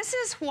 So this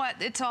is what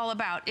it's all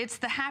about. It's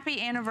the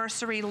happy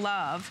anniversary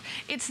love.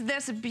 It's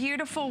this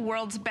beautiful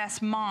world's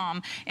best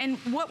mom. And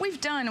what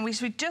we've done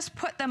is we just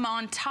put them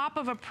on top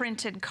of a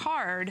printed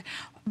card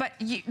But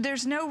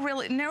there's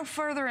no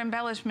further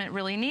embellishment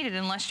really needed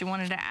unless you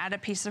wanted to add a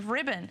piece of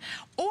ribbon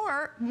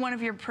or one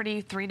of your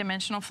pretty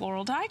three-dimensional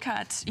floral die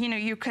cuts. You know,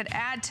 you could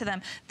add to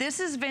them. This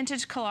is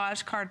vintage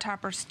collage card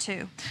toppers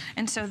too.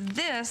 And so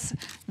this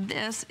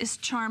is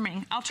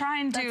charming. I'll try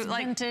and do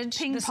like vintage.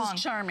 ping pong. This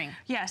is charming.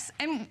 Yes,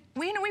 and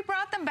we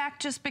brought them back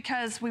just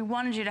because we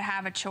wanted you to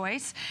have a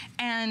choice.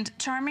 And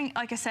charming,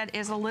 like I said,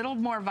 is a little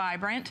more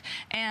vibrant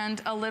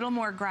and a little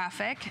more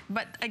graphic.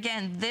 But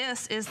again,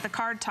 this is the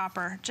card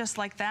topper, just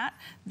like that.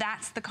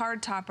 That's the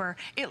card topper.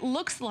 It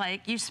looks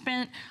like you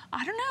spent,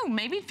 I don't know,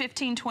 maybe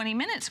 15, 20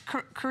 minutes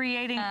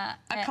creating a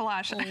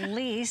collage. At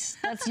least.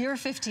 That's your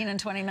 15 and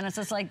 20 minutes.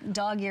 It's like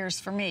dog years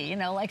for me, you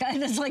know, like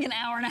it's like an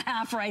hour and a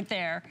half right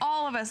there.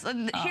 All of us.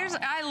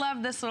 I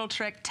love this little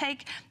trick.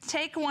 Take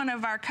one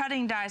of our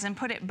cutting dies and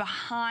put it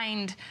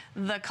behind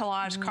the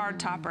collage card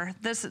topper.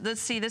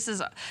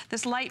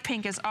 This light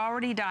pink is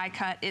already die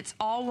cut. It's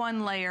all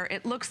one layer.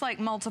 It looks like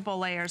multiple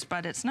layers,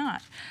 but it's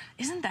not.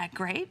 Isn't that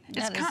great?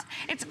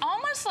 It's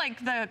almost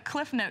like the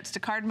Cliff Notes to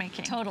card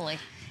making. Totally.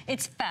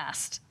 It's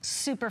fast,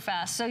 super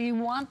fast. So you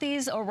want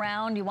these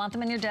around, you want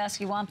them in your desk,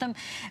 you want them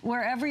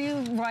wherever you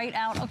write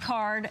out a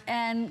card,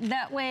 and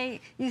that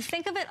way you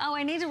think of it, oh,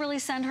 I need to really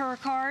send her a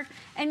card,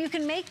 and you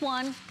can make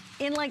one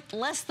in like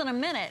less than a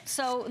minute.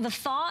 So the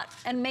thought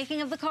and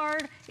making of the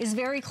card is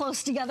very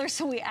close together,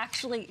 so we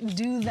actually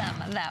do them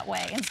that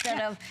way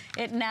instead of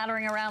it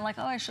nattering around like,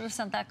 oh, I should have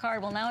sent that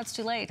card. Well, now it's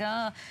too late.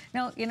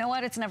 No, you know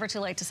what? It's never too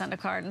late to send a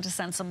card and to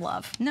send some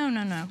love. No,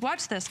 no, no.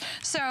 Watch this.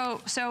 So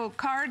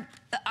card,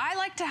 I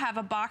like to have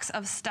a box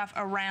of stuff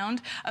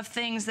around of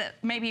things that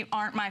maybe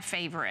aren't my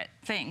favorite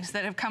things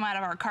that have come out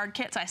of our card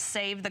kits. I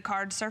save the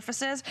card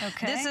surfaces.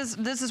 Okay.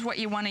 This is what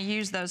you want to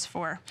use those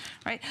for,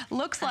 right?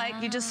 Looks like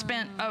you just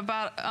spent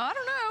about, I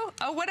don't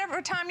know,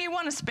 whatever time you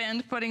want to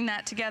spend putting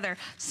that together.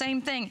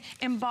 Same thing,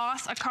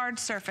 emboss a card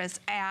surface,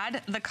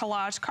 add the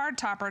collage card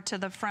topper to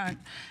the front.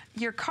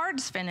 Your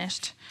card's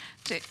finished.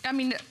 I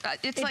mean,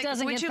 it's like,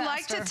 would you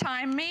like to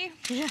time me?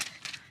 Yeah.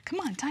 Come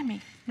on, time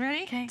me.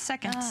 Ready? Okay.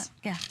 Seconds.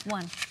 Yeah,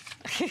 one.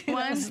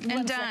 One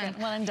and done.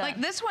 One and done.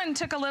 Like this one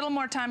took a little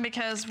more time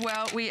because,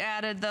 well, we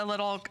added the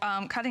little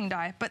cutting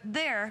die. But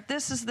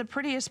this is the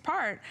prettiest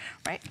part,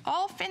 right?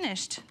 All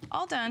finished,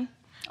 all done.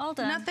 All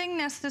done. Nothing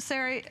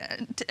necessary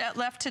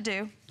left to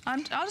do.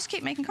 I'll just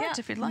keep making cards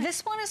if you'd like.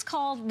 This one is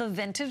called the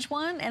vintage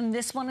one, and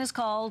this one is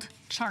called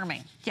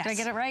Charming. Yes. Did I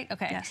get it right?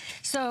 Okay. Yes.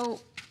 So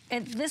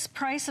at this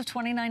price of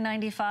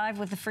 $29.95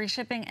 with the free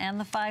shipping and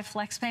the 5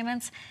 flex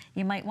payments,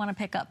 you might want to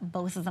pick up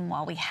both of them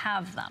while we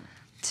have them.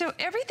 So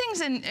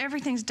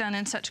everything's done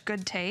in such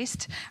good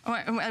taste.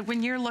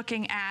 When you're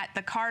looking at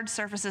the card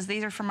surfaces,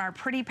 these are from our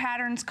Pretty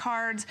Patterns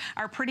cards,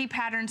 our Pretty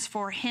Patterns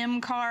for Him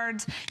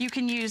cards. You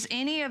can use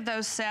any of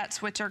those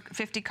sets, which are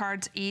 50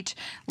 cards each.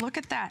 Look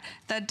at that.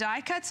 The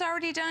die cut's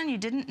already done. You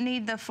didn't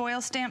need the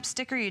foil stamp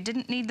sticker. You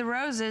didn't need the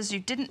roses. You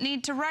didn't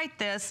need to write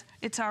this.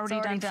 It's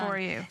already done for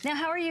you. Now,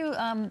 how are you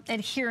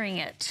adhering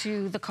it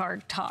to the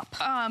card top?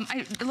 A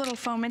little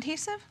foam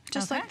adhesive,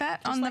 just like that,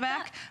 on the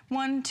back.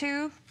 1,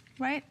 2,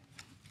 right?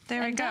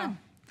 There we go.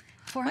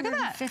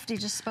 450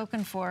 just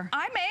spoken for.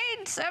 I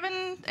made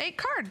 7, 8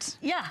 cards.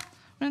 Yeah.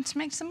 Let's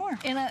make some more.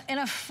 In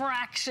a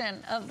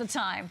fraction of the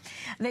time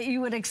that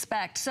you would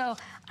expect. So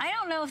I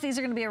don't know if these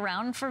are going to be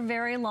around for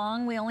very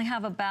long. We only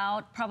have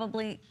about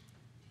probably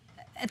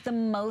at the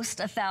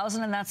most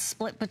 1,000, and that's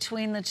split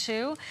between the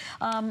two.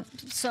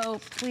 So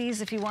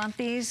please, if you want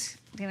these,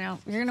 you know,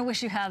 you're going to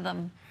wish you had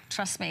them.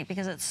 Trust me,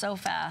 because it's so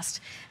fast.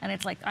 And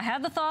it's like, I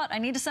had the thought, I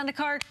need to send a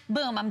card,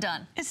 boom, I'm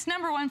done. It's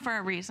 #1 for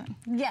a reason.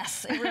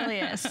 Yes, it really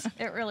is.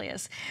 It really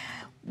is.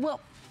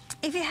 Well,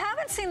 if you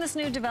haven't seen this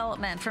new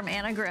development from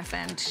Anna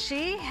Griffin,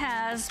 she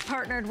has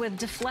partnered with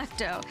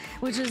Deflecto,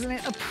 which is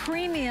a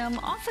premium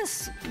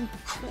office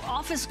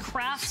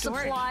craft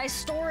supply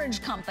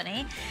storage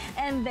company.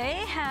 And they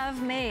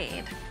have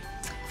made,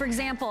 for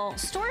example,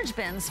 storage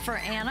bins for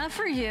Anna,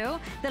 for you,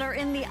 that are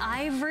in the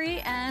ivory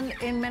and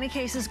in many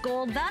cases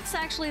gold. That's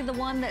actually the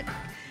one that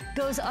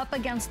goes up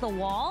against the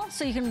wall,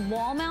 so you can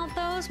wall mount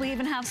those. We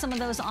even have some of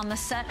those on the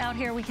set out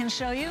here we can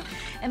show you.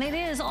 And it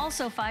is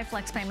also 5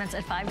 flex payments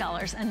at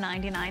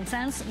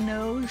 $5.99.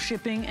 No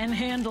shipping and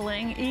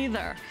handling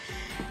either.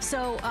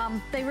 So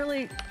they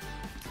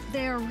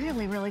are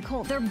really, really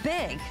cool. They're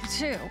big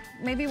too.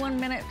 Maybe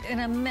in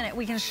a minute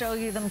we can show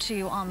them to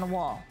you on the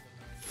wall,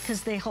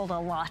 because they hold a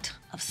lot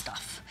of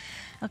stuff.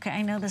 Okay,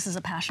 I know this is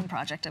a passion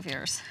project of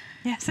yours.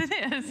 Yes, it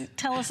is.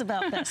 Tell us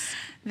about this.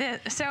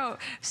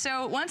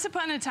 So once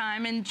upon a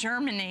time in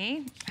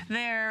Germany,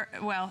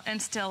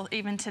 and still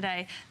even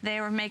today,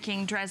 they were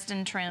making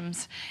Dresden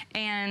trims.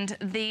 And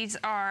these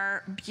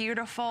are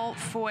beautiful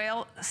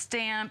foil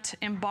stamped,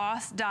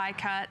 embossed die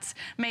cuts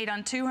made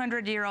on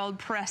 200-year-old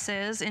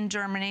presses in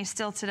Germany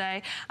still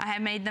today. I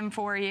have made them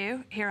for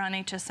you here on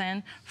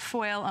HSN,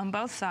 foil on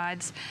both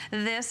sides.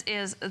 This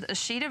is a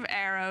sheet of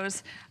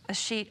arrows, a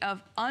sheet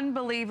of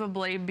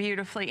unbelievably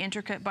beautifully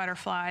intricate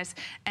butterflies,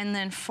 and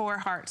then 4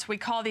 hearts. We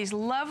call these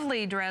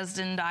lovely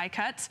Dresden die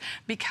cuts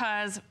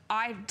because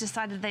I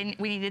decided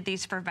we needed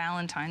these for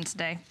Valentine's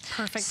Day.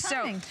 Perfect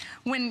timing. So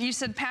when you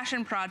said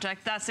passion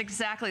project, that's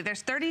exactly,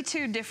 there's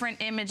 32 different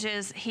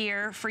images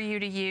here for you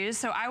to use.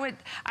 So I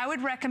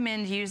would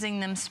recommend using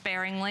them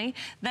sparingly,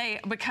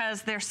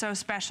 because they're so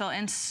special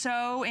and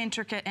so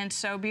intricate and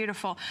so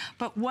beautiful.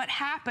 But what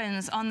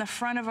happens on the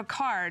front of a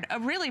card, a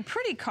really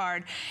pretty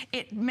card,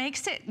 it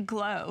makes it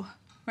glow.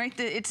 Right,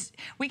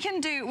 we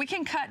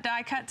can cut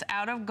die cuts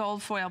out of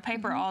gold foil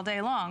paper all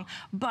day long,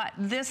 but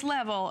this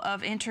level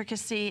of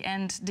intricacy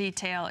and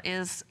detail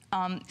is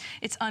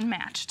it's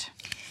unmatched.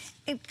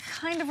 It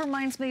kind of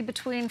reminds me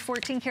between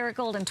 14 karat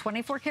gold and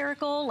 24 karat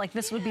gold. Like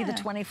this would be the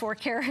 24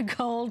 karat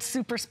gold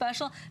super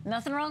special.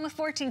 Nothing wrong with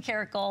 14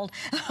 karat gold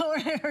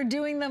or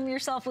doing them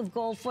yourself with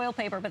gold foil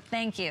paper, but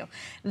thank you.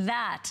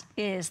 That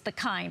is the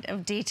kind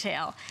of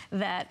detail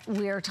that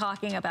we're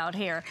talking about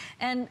here.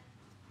 And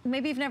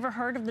maybe you've never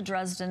heard of the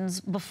Dresdens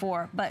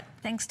before, but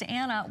thanks to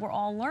Anna, we're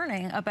all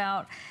learning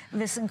about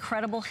this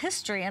incredible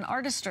history and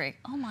artistry.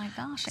 Oh my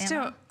gosh, Anna.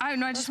 So I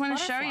just want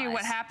to show you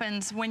what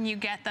happens when you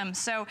get them.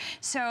 So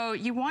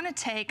you want to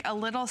take a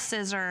little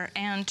scissor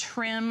and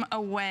trim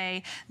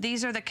away.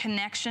 These are the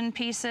connection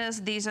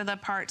pieces. These are the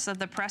parts of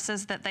the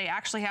presses that they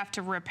actually have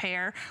to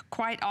repair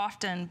quite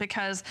often,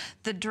 because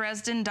the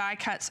Dresden die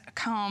cuts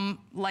come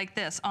like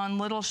this on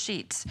little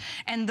sheets.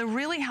 And the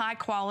really high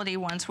quality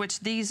ones,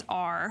 which these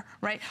are,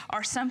 right,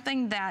 are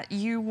something that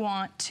you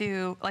want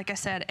to, like I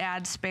said,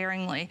 add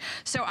sparingly.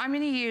 So I'm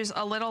going to use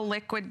a little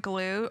liquid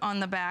glue on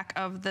the back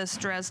of this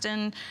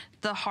Dresden,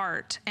 the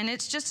heart, and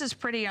it's just as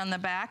pretty on the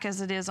back as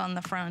it is on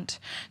the front.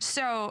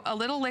 So a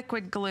little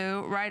liquid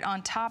glue right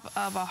on top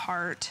of a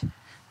heart.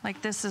 Like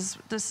this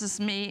is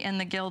me and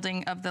the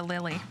gilding of the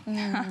lily.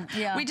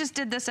 Yeah. We just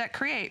did this at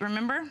Create,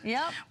 remember?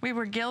 Yep. We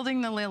were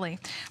gilding the lily.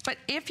 But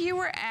if you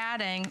were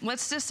adding,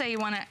 let's just say you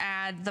want to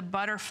add the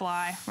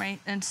butterfly, right?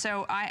 And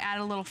so I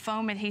add a little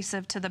foam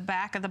adhesive to the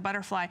back of the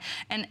butterfly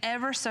and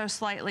ever so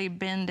slightly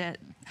bend it.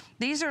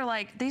 These are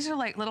like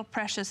little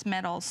precious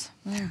metals.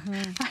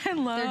 I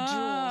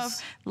love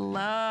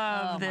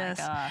this.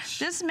 My gosh.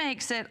 This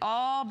makes it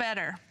all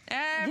better.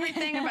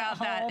 Everything about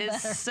that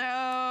is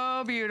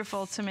so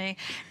beautiful to me.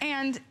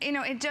 And you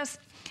know, it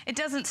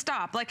doesn't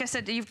stop. Like I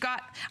said,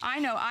 I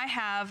know I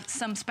have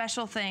some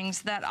special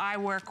things that I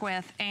work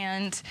with,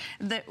 and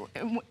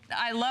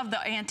I love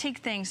the antique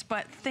things,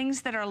 but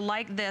things that are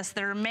like this,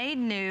 that are made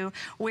new,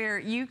 where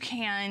you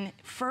can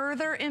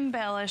further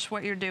embellish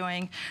what you're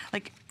doing,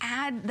 like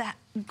add that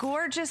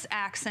gorgeous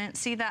accent.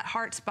 See that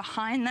heart's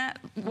behind that,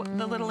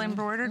 the little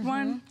embroidered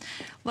one?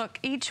 Look,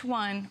 each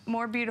one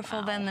more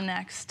beautiful than the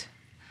next.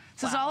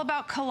 This is all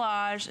about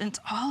collage, and it's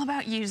all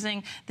about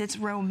using its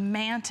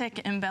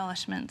romantic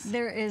embellishments.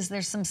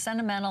 There's some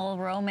sentimental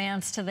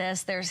romance to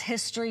this. There's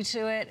history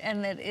to it,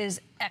 and it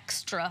is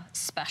extra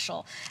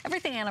special.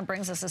 Everything Anna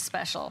brings us is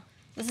special.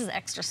 This is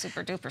extra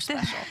super duper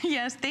special.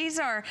 Yes, these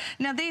are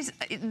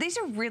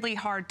really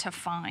hard to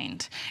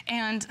find.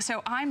 And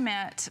so I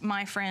met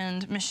my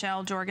friend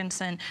Michelle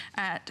Jorgensen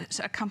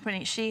at a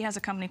company. She has a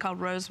company called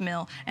Rose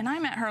Mill, and I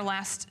met her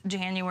last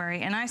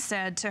January, and I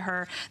said to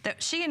her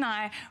that she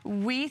and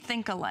we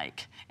think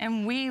alike,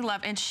 and we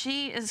love, and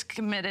she is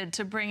committed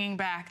to bringing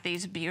back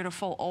these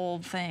beautiful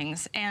old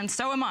things, and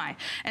so am I.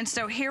 And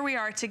so here we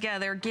are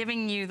together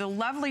giving you the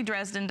lovely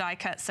Dresden die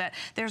cut set.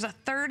 There's a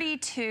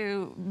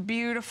 32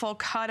 beautiful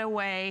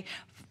cutaway,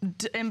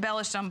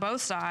 embellished on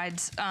both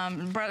sides,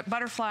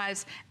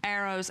 butterflies,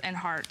 arrows, and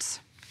hearts.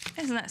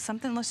 Isn't that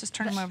something? Let's just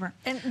turn them over.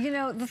 And you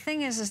know, the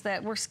thing is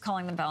that we're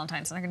calling them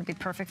Valentines, and they're going to be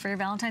perfect for your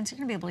Valentines. You're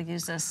going to be able to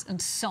use this in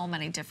so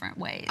many different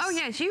ways. Oh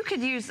yes, you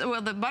could use,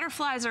 well, the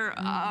butterflies are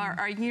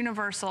a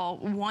universal,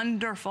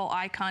 wonderful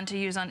icon to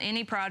use on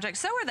any project.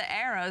 So are the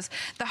arrows.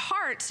 The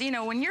hearts, you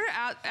know, when you're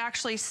out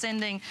actually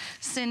sending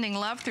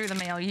love through the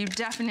mail, you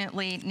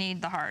definitely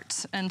need the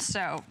hearts. And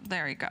so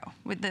there you go.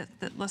 With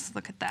let's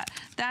look at that.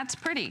 That's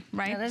pretty,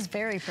 right? Yeah, that's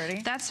very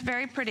pretty. That's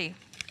very pretty.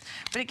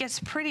 But it gets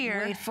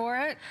prettier. Wait for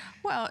it.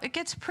 Well, it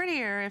gets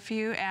prettier if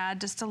you add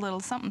just a little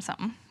something,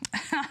 something.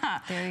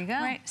 There you go.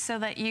 Right, so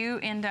that you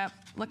end up,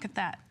 look at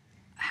that.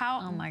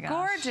 How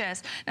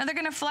gorgeous. Now they're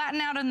gonna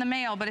flatten out in the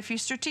mail, but if you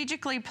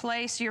strategically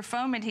place your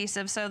foam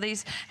adhesive so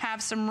these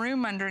have some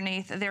room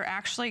underneath, they're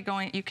actually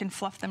you can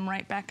fluff them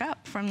right back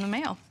up from the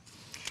mail.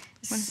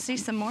 Want to see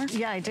some more?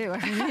 Yeah, I do.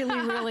 I really,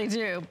 really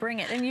do.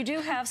 Bring it. And you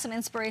do have some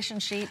inspiration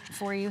sheet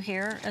for you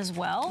here as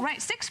well.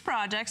 Right, 6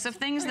 projects of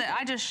things that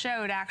I just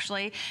showed,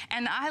 actually.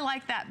 And I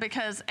like that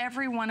because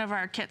every one of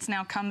our kits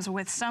now comes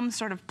with some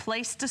sort of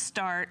place to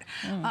start.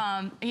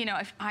 You know,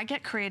 if I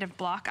get creative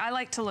block, I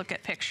like to look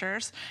at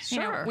pictures.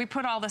 Sure. You know, we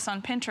put all this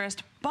on Pinterest,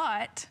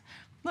 but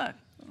look.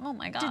 Oh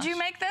my gosh. Did you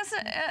make this,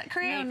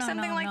 create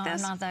something like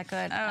this? No, I'm not that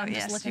good. Oh, I'm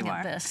just looking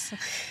at this.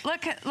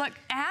 Look,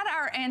 add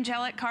our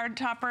angelic card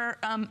topper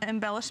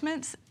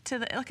embellishments to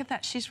the, look at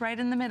that, she's right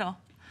in the middle.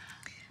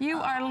 You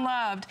are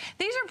loved.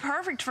 These are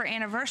perfect for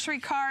anniversary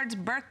cards,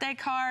 birthday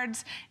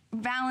cards,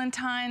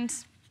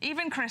 Valentine's.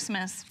 Even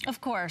Christmas.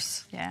 Of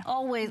course. Yeah.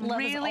 Always. Love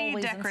really is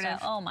always decorative.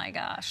 Oh my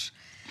gosh.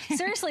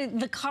 Seriously,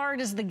 the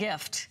card is the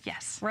gift.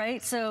 Yes.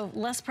 Right? So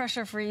less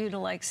pressure for you to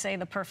like say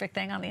the perfect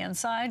thing on the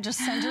inside. Just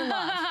send your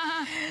love.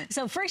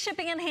 So free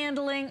shipping and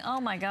handling.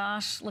 Oh my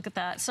gosh, look at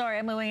that. Sorry,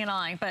 I'm moving it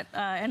on, but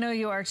I know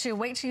you are too.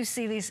 Wait till you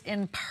see these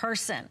in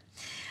person.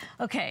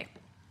 Okay,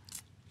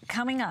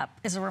 coming up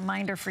is a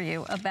reminder for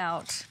you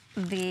about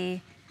the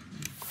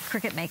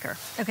Cricut Maker.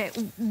 Okay,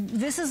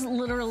 this is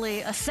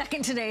literally a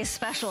second today's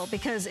special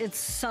because it's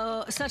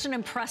such an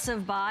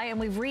impressive buy, and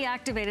we've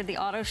reactivated the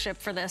auto ship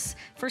for this.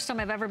 First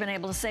time I've ever been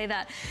able to say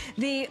that.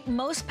 The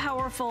most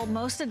powerful,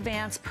 most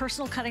advanced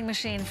personal cutting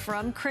machine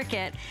from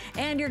Cricut,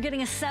 and you're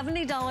getting a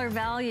 $70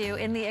 value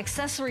in the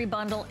accessory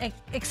bundle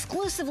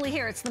exclusively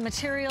here. It's the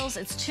materials,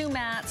 it's 2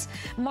 mats,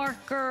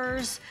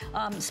 markers,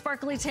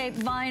 sparkly tape,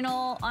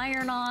 vinyl,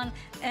 iron-on,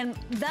 and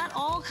that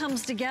all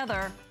comes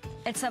together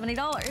at $70.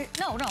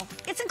 No,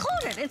 it's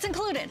included, it's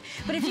included.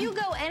 But if you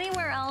go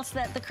anywhere else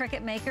that the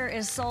Cricut Maker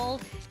is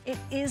sold, it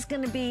is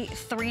gonna be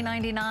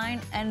 $3.99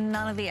 and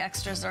none of the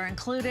extras are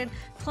included.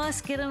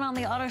 Plus, get in on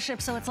the auto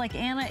ship, so it's like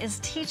Anna is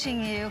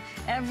teaching you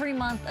every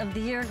month of the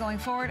year going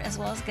forward, as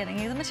well as getting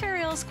you the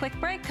materials. Quick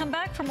break, come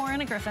back for more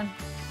Anna Griffin.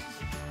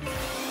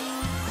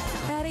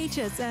 At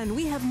HSN,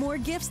 we have more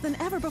gifts than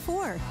ever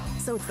before,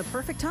 so it's the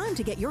perfect time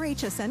to get your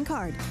HSN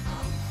card.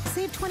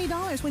 Save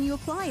 $20 when you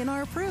apply and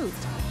are approved.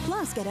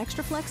 Plus, get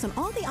extra flex on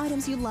all the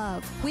items you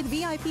love with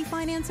VIP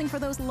financing for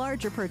those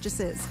larger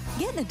purchases.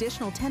 Get an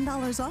additional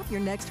 $10 off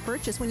your next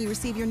purchase when you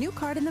receive your new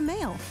card in the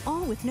mail,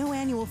 all with no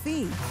annual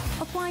fee.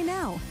 Apply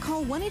now.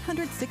 Call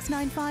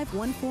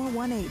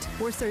 1-800-695-1418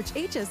 or search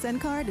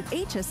HSN card at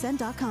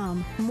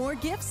hsn.com. More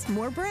gifts,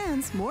 more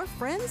brands, more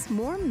friends,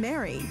 more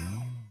merry.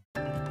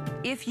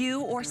 If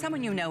you or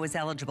someone you know is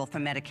eligible for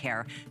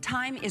Medicare,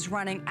 time is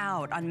running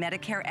out on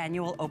Medicare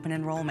annual open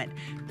enrollment.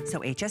 So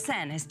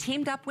HSN has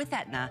teamed up with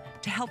Aetna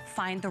to help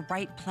find the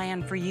right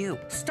plan for you.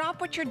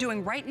 Stop what you're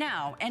doing right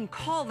now and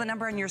call the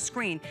number on your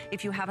screen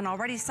if you haven't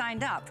already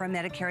signed up for a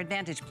Medicare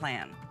Advantage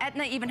plan.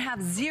 Aetna even have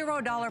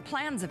 $0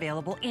 plans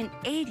available in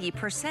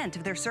 80%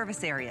 of their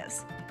service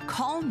areas.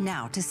 Call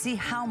now to see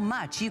how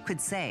much you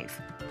could save.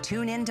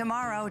 Tune in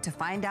tomorrow to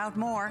find out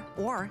more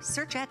or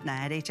search Aetna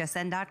at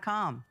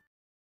hsn.com.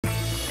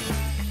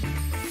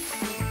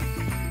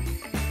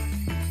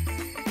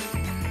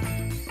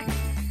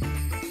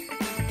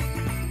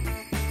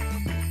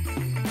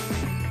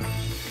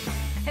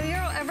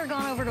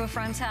 Gone over to a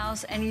friend's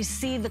house and you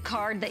see the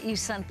card that you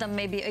sent them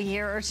maybe a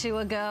year or two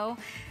ago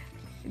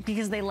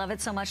because they love it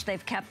so much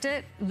they've kept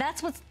it?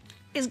 That's what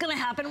is going to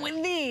happen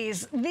with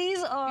these.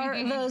 These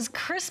are those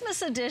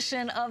Christmas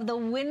edition of the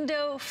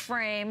window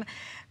frame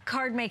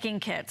card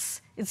making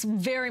kits. It's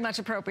very much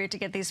appropriate to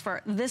get these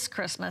for this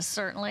Christmas,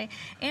 certainly.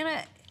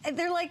 And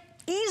they're like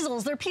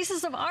easels. They're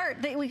pieces of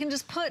art that we can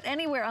just put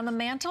anywhere on the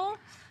mantle.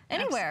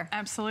 Anywhere.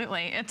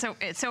 Absolutely.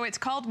 So it's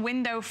called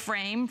window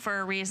frame for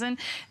a reason.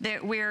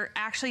 That we're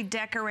actually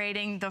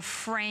decorating the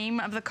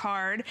frame of the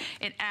card.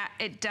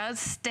 It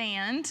does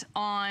stand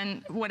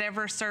on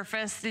whatever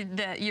surface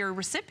that your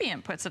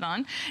recipient puts it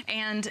on,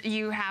 and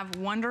you have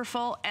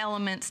wonderful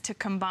elements to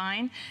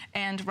combine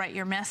and write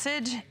your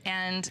message.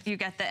 And you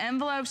get the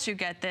envelopes, you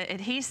get the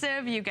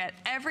adhesive, you get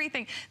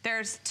everything.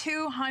 There's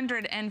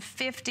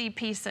 250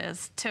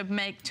 pieces to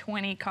make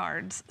 20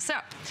 cards.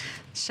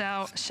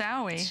 So,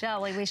 shall we?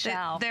 Shall we? We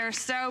shall. They're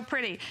so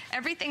pretty.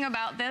 Everything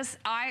about this,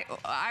 I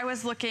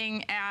was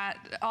looking at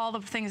all the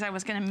things I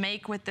was going to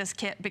make with this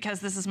kit because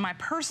this is my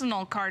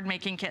personal card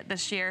making kit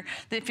this year.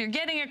 If you're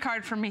getting a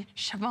card from me,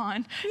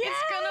 Siobhan,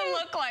 it's going to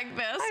look like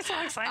this. I'm so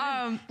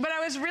excited. But I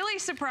was really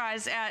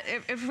surprised at,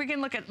 if we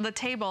can look at the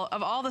table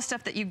of all the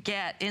stuff that you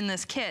get in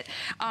this kit,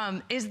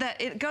 is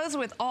that it goes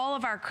with all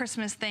of our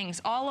Christmas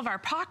things, all of our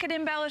pocket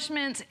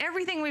embellishments,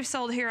 everything we've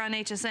sold here on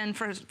HSN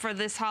for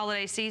this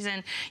holiday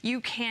season,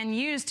 you can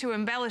use to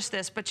embellish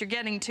this, but you're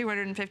getting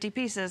 250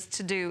 pieces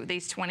to do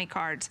these 20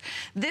 cards.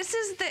 This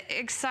is the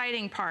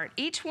exciting part.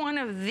 Each one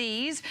of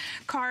these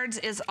cards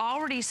is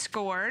already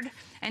scored,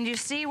 and you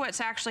see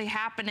what's actually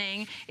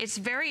happening. It's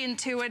very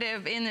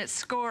intuitive in its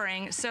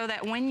scoring, so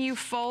that when you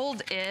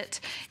fold it,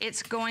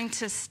 it's going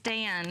to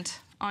stand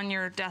on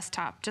your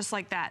desktop, just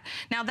like that.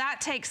 Now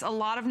that takes a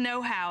lot of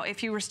know-how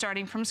if you were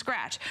starting from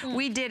scratch.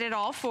 We did it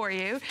all for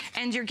you,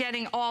 and you're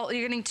getting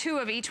 2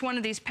 of each one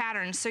of these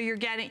patterns. So you're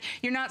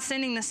not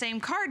sending the same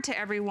card to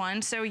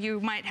everyone. So you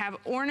might have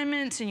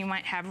ornaments, and you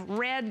might have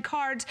red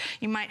cards.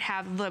 You might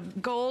have the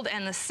gold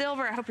and the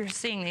silver. I hope you're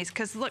seeing these,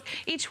 because look,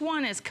 each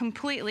one is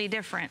completely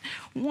different.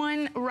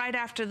 One right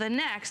after the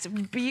next.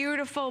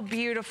 Beautiful,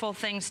 beautiful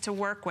things to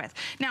work with.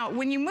 Now,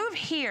 when you move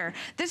here,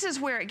 this is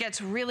where it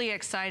gets really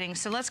exciting.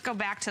 So let's go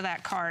back back to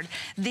that card.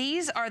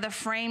 These are the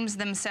frames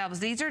themselves.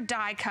 These are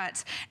die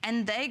cuts,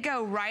 and they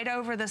go right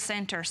over the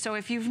center. So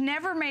if you've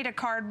never made a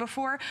card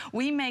before,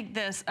 we make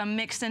this a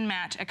mix and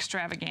match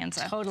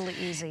extravaganza. Totally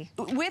easy.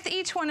 With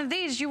each one of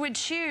these, you would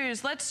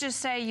choose, let's just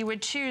say you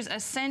would choose a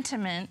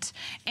sentiment,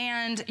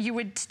 and you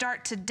would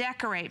start to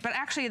decorate. But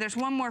actually, there's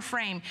one more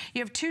frame.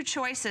 You have two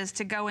choices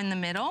to go in the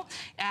middle.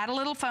 Add a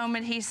little foam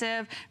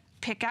adhesive,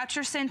 pick out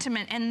your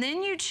sentiment, and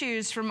then you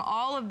choose from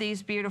all of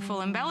these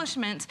beautiful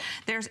embellishments.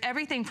 There's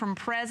everything from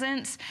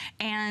presents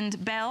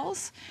and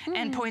bells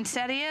and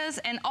poinsettias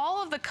and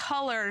all of the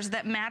colors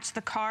that match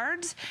the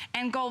cards,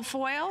 and gold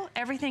foil.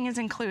 Everything is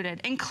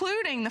included,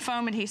 including the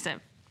foam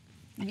adhesive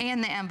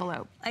and the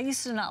envelope. I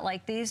used to not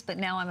like these, but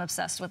now I'm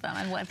obsessed with them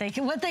and what they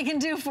can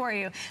do for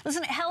you.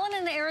 Listen, Helen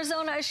in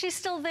Arizona, is she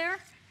still there?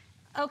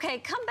 Okay,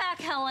 come back,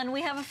 Helen.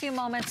 We have a few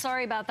moments.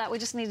 Sorry about that. We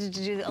just needed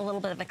to do a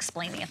little bit of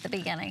explaining at the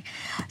beginning.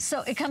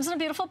 So it comes in a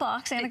beautiful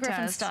box, Anna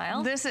Griffin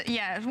style. This,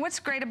 yeah, what's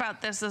great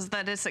about this is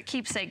that it's a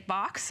keepsake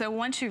box. So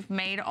once you've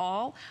made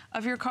all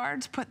of your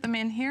cards, put them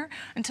in here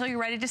until you're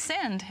ready to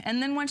send.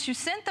 And then once you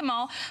sent them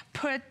all,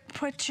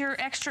 put your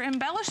extra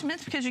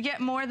embellishments, because you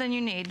get more than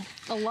you need.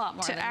 A lot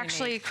more to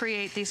actually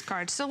create these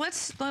cards. So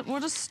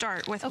we'll just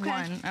start with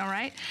one, all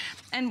right?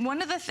 And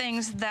one of the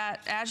things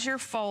that as you're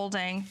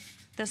folding,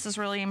 this is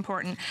really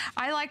important.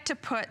 I like to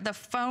put the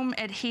foam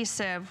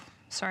adhesive,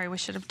 sorry, we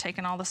should have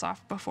taken all this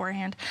off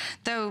beforehand.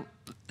 Though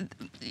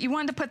you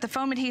wanted to put the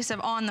foam adhesive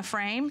on the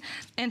frame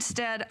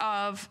instead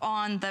of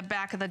on the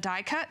back of the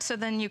die cut, so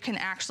then you can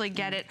actually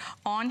get it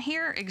on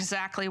here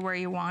exactly where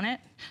you want it.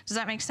 Does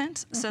that make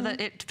sense? So that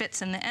it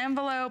fits in the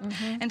envelope.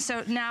 And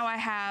so now I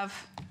have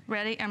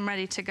I'm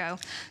ready to go.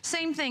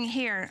 Same thing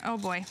here. Oh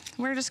boy,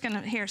 we're just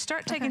gonna,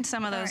 start taking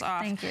some of those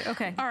off. Thank you,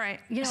 okay. All right.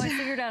 You know, I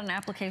figured out an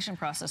application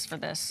process for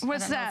this.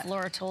 What's that? I don't know if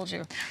Laura told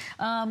you.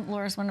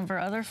 Laura's one of her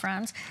other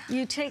friends.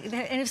 You take,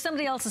 and if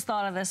somebody else has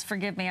thought of this,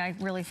 forgive me, I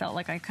really felt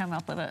like I'd come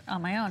up with it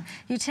on my own.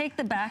 You take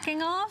the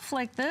backing off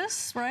like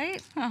this,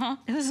 right?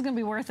 This is gonna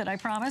be worth it, I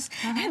promise.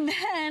 And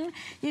then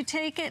you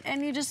take it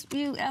and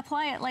you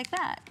apply it like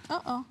that.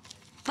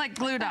 Like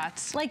glue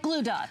dots. Like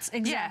glue dots,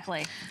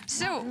 exactly. Yeah.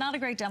 So not a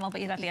great demo,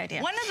 but you got the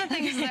idea. One of the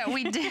things that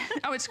we did,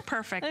 it's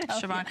perfect,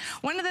 Siobhan.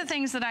 One of the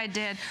things that I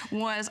did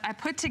was I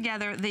put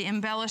together the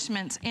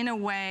embellishments in a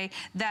way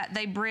that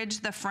they bridge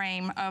the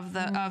frame of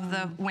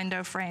the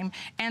window frame.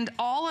 And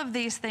all of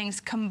these things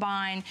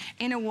combine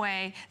in a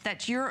way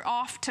that you're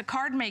off to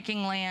card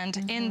making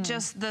land in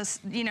just this,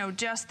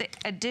 just the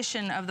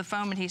addition of the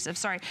foam adhesive.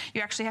 Sorry,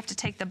 you actually have to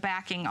take the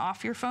backing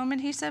off your foam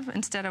adhesive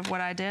instead of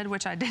what I did,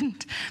 which I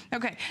didn't.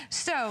 Okay,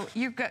 so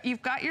you've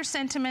got your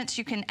sentiments,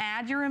 you can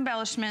add your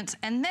embellishments,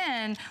 and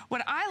then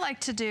what I like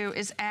to do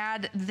is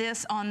add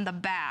this on the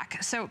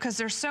back. So, because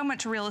there's so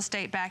much real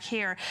estate back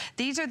here,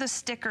 these are the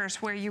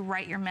stickers where you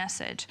write your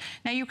message.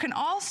 Now you can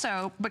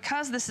also,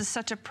 because this is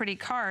such a pretty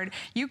card,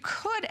 you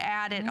could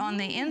add it on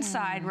the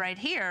inside right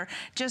here,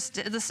 just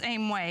the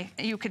same way.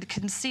 You could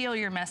conceal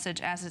your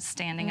message as it's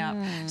standing up.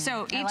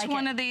 So each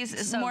one of these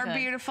is more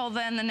beautiful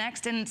than the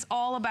next, and it's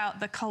all about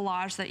the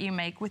collage that you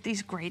make with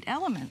these great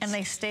elements. And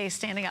they stay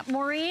standing up.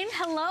 Maureen,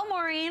 hello,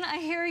 Maureen. I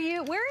hear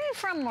you. Where are you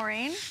from,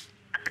 Maureen?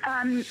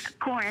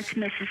 Corinth,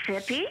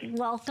 Mississippi.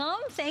 Welcome.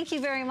 Thank you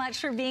very much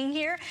for being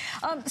here.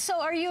 So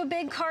are you a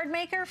big card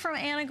maker from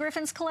Anna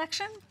Griffin's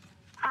collection?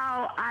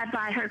 Oh, I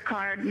buy her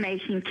card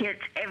making kits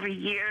every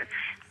year.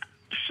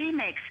 She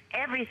makes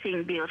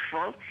everything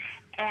beautiful.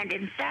 And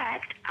in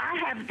fact,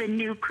 I have the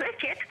new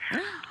Cricut.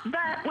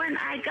 But when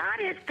I got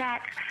it,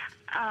 that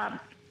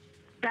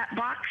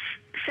box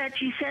set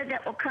you said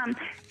that will come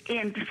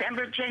in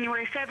December,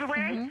 January,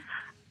 February,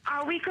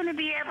 are we going to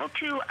be able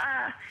to,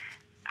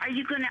 are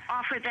you going to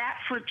offer that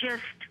for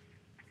just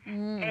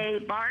a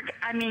bargain?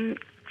 I mean,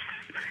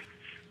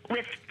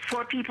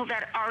 for people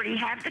that already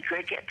have the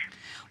Cricut?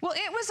 Well,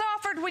 it was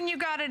offered when you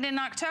got it in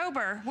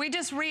October. We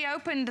just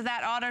reopened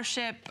that auto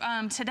ship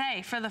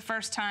today for the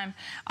first time.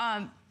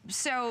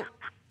 So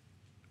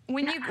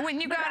when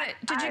you got it,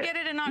 did you get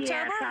it in October?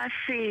 Yes, I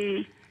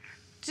see.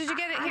 Did you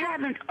get it here? I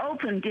haven't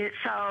opened it,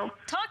 so.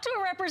 Talk to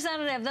a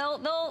representative.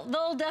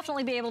 They'll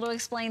definitely be able to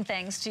explain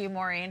things to you,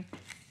 Maureen.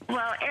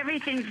 Well,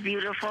 everything's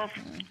beautiful.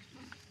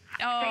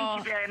 Thank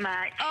you very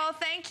much. Oh,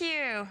 thank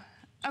you.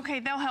 Okay,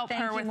 they'll help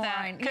her with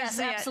that. Yes,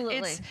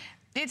 absolutely.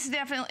 It's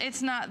definitely,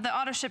 it's not, the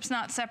auto ship's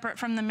not separate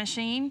from the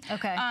machine.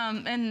 Okay.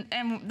 And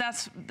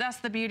that's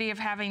the beauty of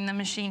having the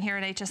machine here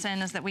at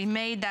HSN, is that we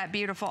made that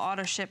beautiful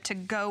auto ship to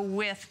go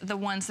with the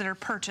ones that are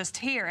purchased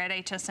here at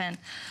HSN.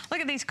 Look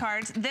at these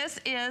cards.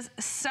 This is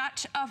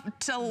such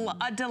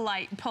a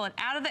delight. Pull it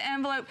out of the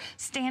envelope,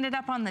 stand it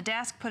up on the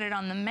desk, put it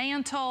on the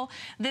mantle.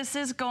 This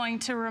is going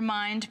to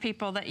remind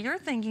people that you're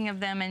thinking of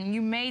them and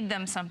you made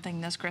them something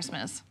this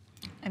Christmas.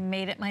 I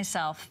made it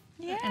myself.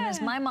 Yeah. And as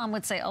my mom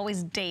would say,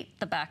 always date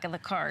the back of the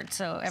card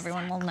so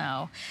everyone will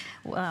know.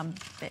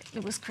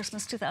 It was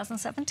Christmas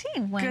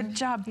 2017. When Good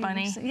job,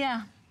 Bunny.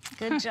 Yeah,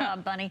 good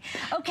job, Bunny.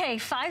 Okay,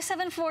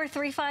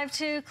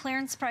 574-352,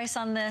 clearance price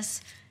on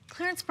this.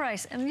 Clearance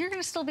price, and you're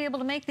going to still be able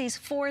to make these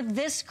for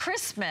this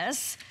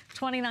Christmas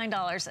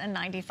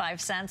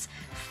 $29.95.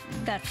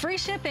 That free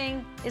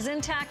shipping is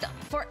intact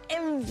for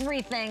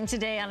everything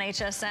today on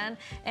HSN,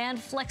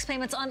 and flex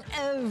payments on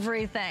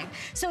everything.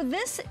 So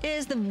this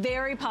is the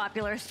very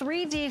popular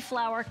 3D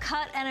flower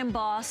cut and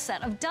emboss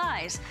set of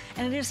dies,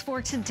 and it is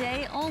for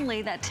today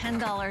only, that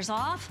 $10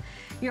 off.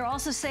 You're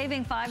also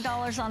saving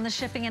 $5 on the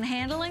shipping and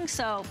handling,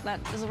 so that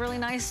is a really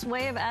nice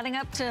way of adding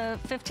up to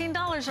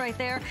 $15 right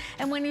there.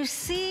 And when you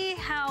see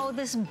how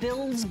this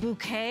builds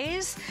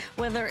bouquets,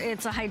 whether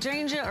it's a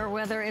hydrangea or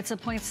whether it's a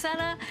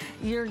poinsettia,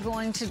 you're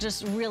going to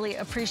just really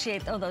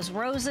appreciate, oh, those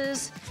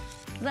roses.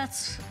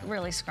 That's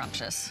really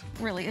scrumptious.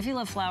 Really, if you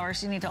love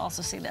flowers, you need to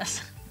also see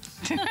this.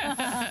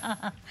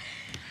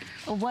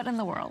 What in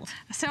the world?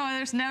 So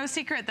there's no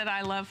secret that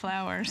I love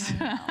flowers.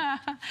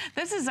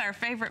 This is our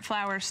favorite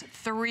flowers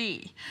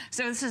 3.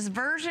 So this is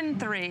version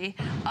 3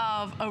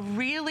 of a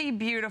really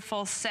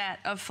beautiful set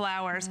of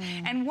flowers.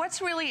 And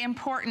what's really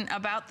important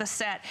about the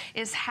set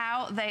is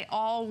how they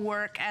all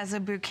work as a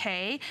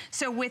bouquet.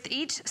 So with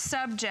each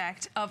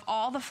subject of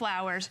all the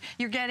flowers,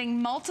 you're getting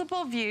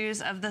multiple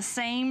views of the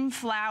same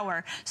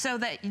flower, so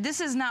that this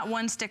is not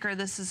one sticker,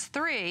 this is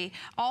 3,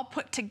 all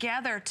put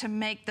together to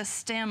make the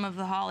stem of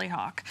the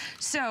hollyhock.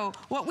 So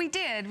what we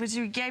did was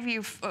we gave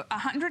you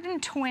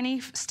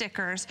 120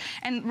 stickers,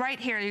 and right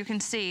here you can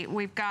see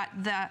we've got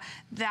that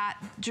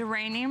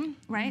geranium,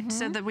 right?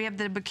 So that we have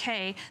the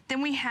bouquet. Then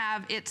we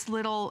have its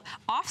little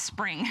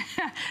offspring,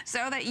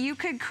 so that you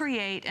could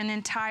create an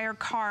entire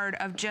card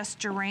of just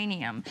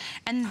geranium.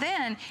 And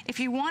then if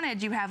you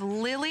wanted, you have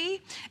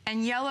lily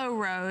and yellow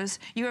rose,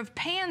 you have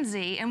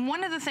pansy, and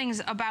one of the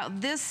things about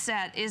this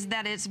set is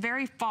that it's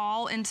very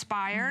fall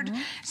inspired.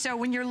 So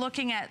when you're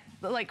looking at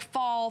like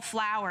fall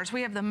flowers,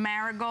 we have the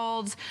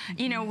marigolds,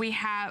 you know, we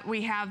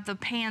have the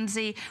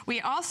pansy.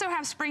 We also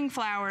have spring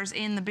flowers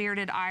in the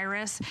bearded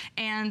iris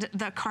and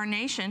the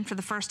carnation for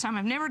the first time.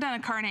 I've never done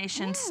a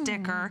carnation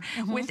sticker.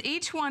 With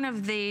each one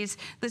of these,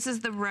 this is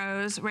the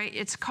rose, right?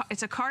 It's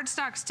a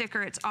cardstock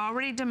sticker. It's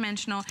already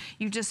dimensional.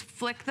 You just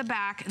flick the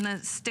back and the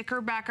sticker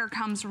backer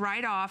comes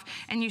right off,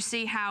 and you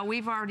see how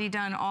we've already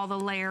done all the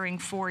layering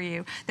for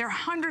you. There are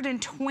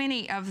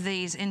 120 of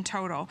these in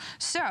total.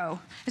 So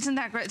isn't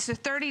that great? So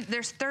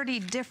there's 30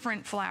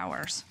 different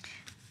flowers.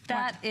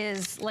 That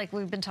is, like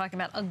we've been talking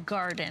about, a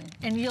garden.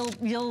 And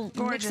you'll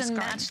mix and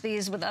match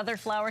these with other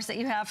flowers that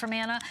you have from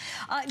Anna.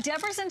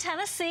 Deborah's in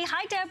Tennessee.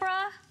 Hi,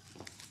 Deborah.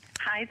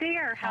 Hi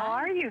there. How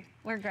are you?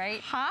 We're great.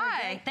 Hi.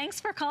 We're great.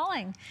 Thanks for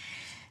calling.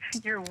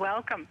 You're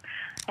welcome.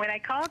 When I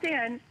called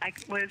in, I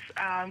was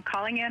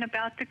calling in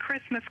about the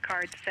Christmas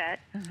card set,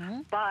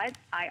 but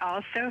I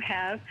also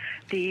have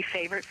the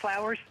Favorite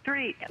Flowers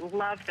 3.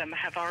 Love them.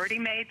 Have already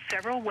made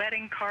several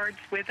wedding cards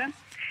with them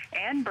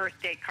and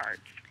birthday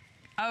cards.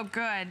 Oh,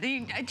 good. Do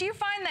you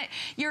find that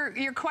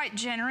you're quite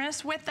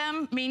generous with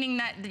them, meaning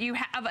that you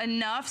have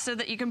enough so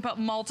that you can put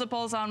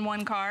multiples on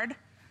one card?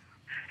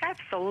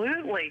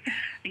 Absolutely.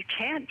 You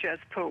can't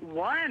just put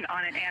one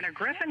on an Anna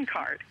Griffin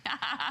card.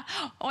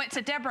 Oh, it's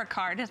a Deborah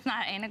card. It's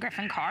not an Anna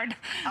Griffin card.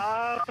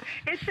 Oh,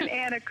 it's an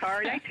Anna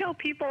card. I tell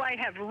people I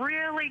have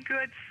really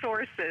good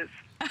sources.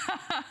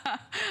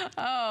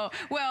 Oh,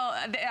 well,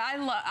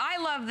 I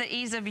love the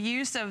ease of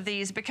use of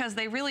these because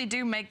they really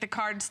do make the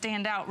card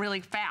stand out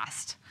really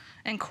fast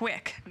and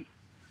quick.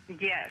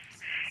 Yes.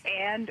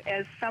 And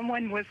as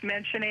someone was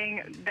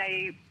mentioning,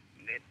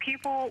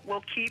 people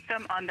will keep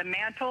them on the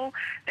mantle.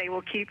 They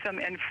will keep them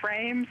in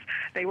frames.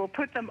 They will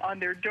put them on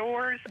their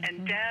doors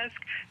and desks.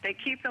 They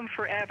keep them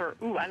forever.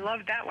 Ooh, I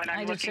love that one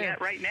I'm looking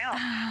at right now.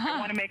 I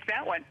want to make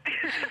that one.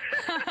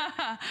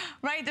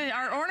 Right,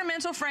 our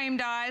ornamental frame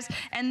dies,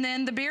 and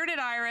then the bearded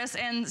iris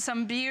and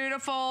some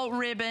beautiful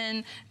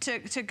ribbon to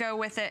go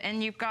with it,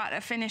 and you've got a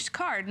finished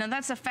card. Now,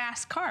 that's a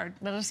fast card.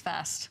 That is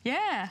fast.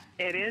 Yeah.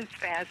 It is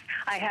fast.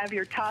 I have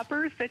your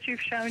toppers that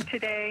you've shown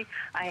today.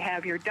 I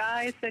have your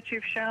dies that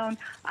you've shown.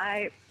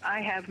 I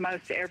have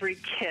most every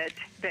kit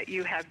that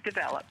you have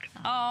developed.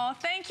 Oh,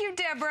 thank you,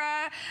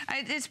 Deborah.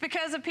 It's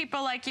because of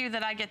people like you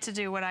that I get to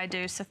do what I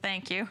do, so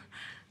thank you.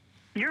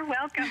 You're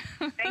welcome.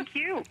 Thank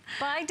you.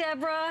 Bye,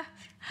 Deborah.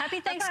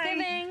 Happy Thanksgiving.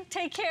 Bye-bye.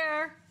 Take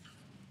care.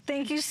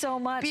 Thank you so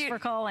much for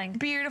calling.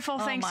 Beautiful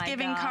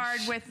Thanksgiving card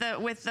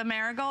with the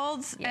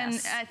marigolds.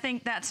 Yes. And I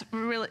think that's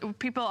really,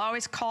 people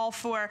always call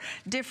for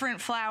different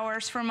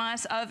flowers from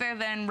us other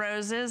than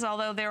roses,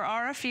 although there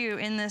are a few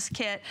in this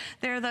kit.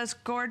 There are those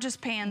gorgeous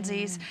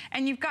pansies,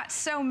 and you've got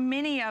so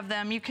many of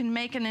them, you can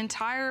make an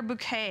entire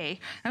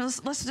bouquet. And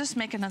let's just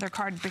make another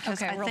card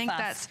because I think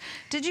that's,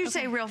 did you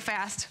say real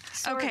fast?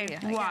 Sort okay,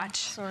 of, watch.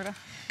 Sort of.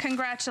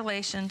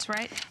 Congratulations,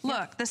 right?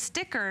 Look, the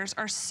stickers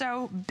are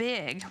so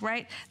big,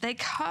 right? They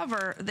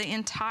cover the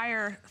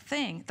entire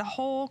thing, the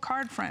whole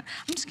card front.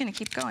 I'm just gonna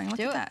keep going, look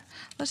at that.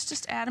 Let's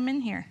just add them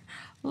in here.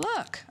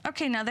 Look,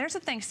 okay, now there's a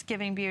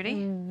Thanksgiving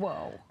beauty.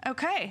 Whoa.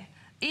 Okay,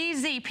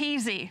 easy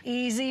peasy.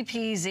 Easy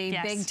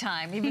peasy, big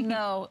time, even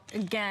though,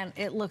 again,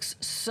 it looks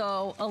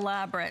so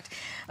elaborate.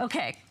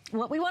 Okay,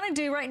 what we want to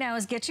do right now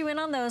is get you in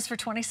on those for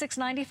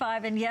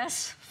 $26.95, and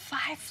yes,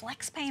 5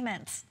 flex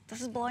payments.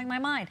 This is blowing my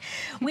mind.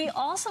 We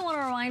also want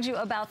to remind you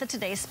about the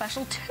Today's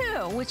Special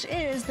 2, which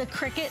is the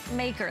Cricut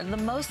Maker, the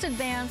most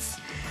advanced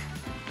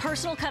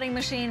personal cutting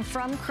machine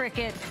from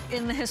Cricut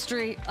in the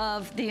history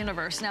of the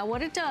universe. Now,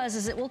 what it does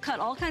is it will cut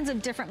all kinds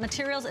of different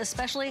materials,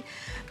 especially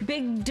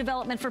big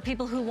development for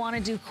people who want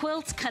to do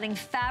quilts, cutting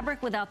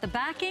fabric without the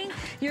backing.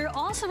 You're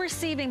also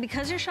receiving,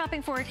 because you're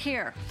shopping for it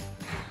here,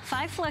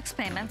 5 flex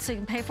payments, so you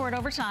can pay for it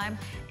over time,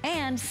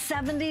 and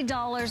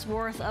 $70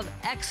 worth of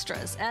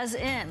extras, as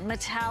in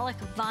metallic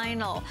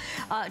vinyl,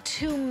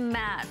 2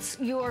 mats,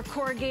 your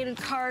corrugated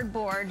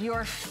cardboard,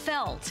 your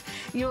felt,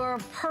 your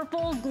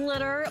purple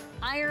glitter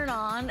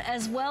iron-on,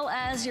 as well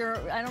as your,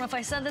 I don't know if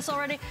I said this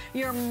already,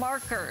 your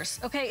markers.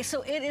 Okay,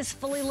 so it is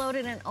fully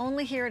loaded, and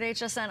only here at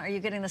HSN are you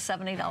getting the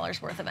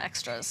 $70 worth of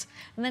extras.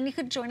 And then you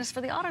could join us for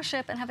the auto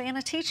ship and have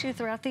Anna teach you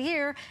throughout the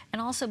year,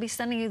 and also be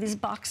sending you these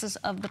boxes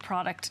of the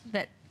product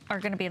that are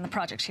going to be in the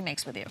project she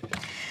makes with you.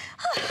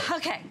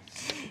 Okay,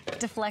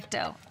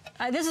 Deflecto.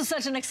 This is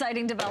such an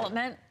exciting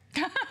development.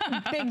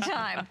 Big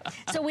time.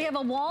 So we have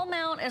a wall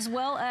mount as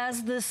well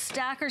as the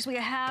stackers. We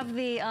have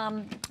the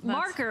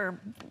marker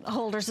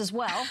holders as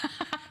well.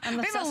 We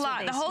have a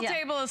lot. The whole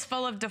table is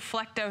full of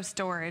Deflecto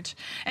storage.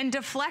 And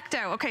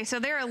Deflecto, okay, so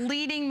they're a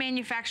leading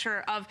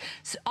manufacturer of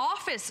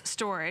office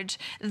storage.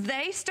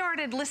 They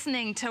started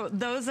listening to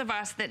those of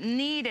us that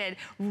needed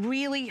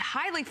really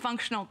highly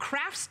functional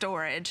craft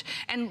storage.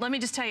 And let me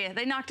just tell you,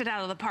 they knocked it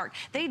out of the park.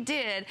 They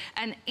did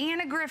an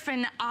Anna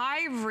Griffin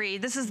ivory.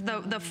 This is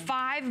the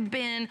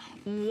 5-bin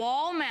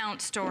wall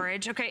mount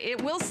storage. Okay,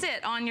 it will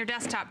sit on your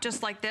desktop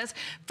just like this.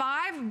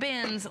 5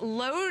 bins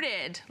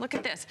loaded, look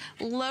at this,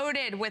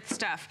 loaded with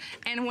stuff.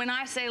 And when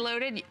I say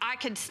loaded, I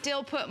could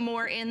still put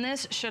more in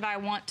this should I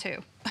want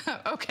to.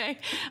 Okay,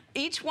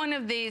 each one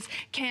of these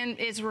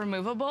is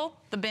removable.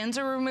 The bins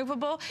are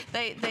removable.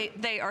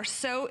 They are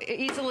so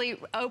easily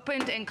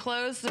opened and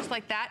closed just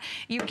like that.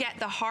 You get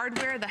the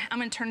hardware. I'm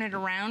gonna turn it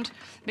around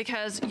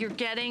because you're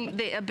getting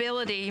the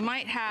ability. You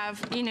might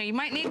have, you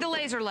might need the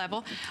laser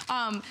level,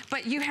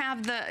 but you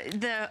have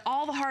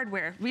all the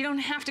hardware. We don't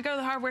have to go to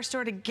the hardware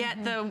store to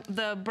get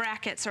the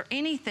brackets or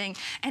anything.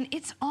 And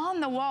it's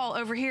on the wall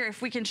over here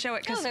if we can show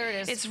it. Oh, there it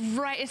is. It's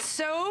right. It's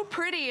so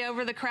pretty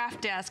over the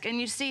craft desk, and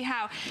you see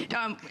how.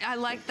 I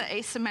like the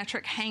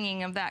asymmetric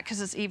hanging of that because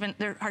it's even,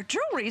 there are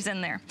jewelries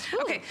in there. Ooh.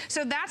 Okay,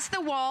 so that's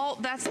the wall,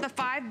 that's the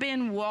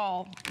 5-bin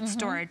wall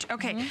storage.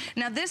 Okay,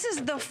 now this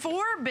is the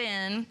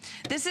 4-bin.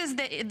 This is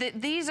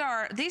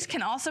these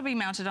can also be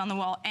mounted on the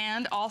wall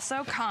and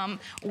also come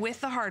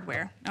with the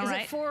hardware. All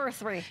right. Is it 4 or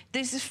 3?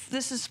 This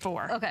is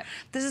 4. Okay.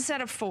 This is a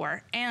set of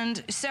 4.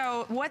 And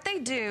so what they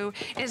do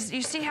is,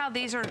 you see how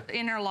these are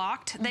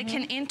interlocked? They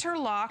can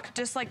interlock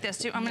just like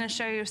this. I'm going to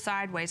show you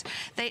sideways.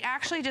 They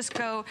actually just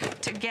go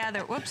together.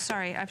 Whoops,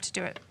 sorry, I have to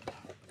do it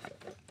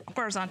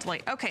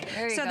horizontally.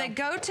 Okay, so they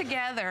go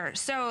together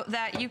so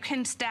that you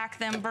can stack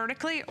them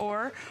vertically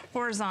or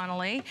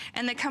horizontally,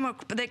 and they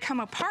come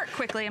apart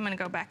quickly. I'm going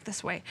to go back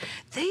this way.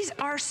 These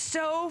are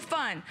so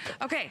fun.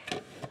 Okay,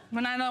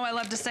 when I know I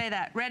love to say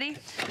that. Ready?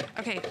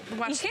 Okay,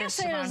 watch this, You can't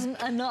say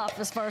it enough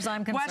as far as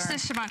I'm concerned. Watch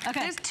this, Siobhan.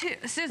 Okay.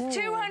 This is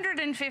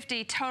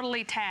 250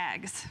 totally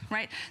tags,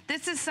 right?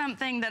 This is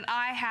something that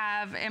I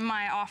have in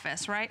my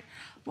office, right?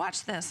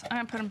 Watch this. I'm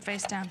gonna put them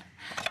face down.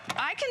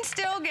 I can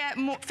still get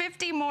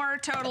 50 more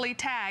totally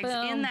tags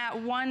in that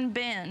one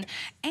bin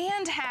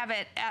and have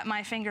it at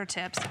my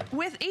fingertips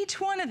with each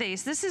one of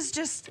these. This is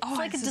just, it's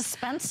like a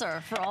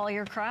dispenser for all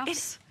your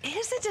crafts. It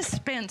is a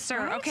dispenser.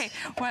 Right? Okay,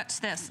 watch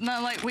this.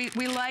 No, like we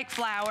like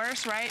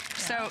flowers, right? Yeah.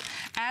 So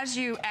as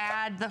you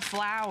add the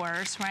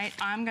flowers, right,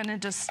 I'm gonna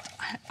just,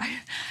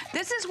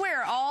 this is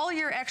where all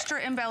your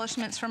extra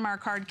embellishments from our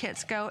card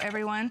kits go,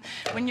 everyone.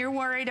 When you're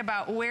worried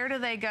about where do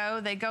they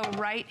go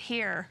right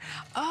here.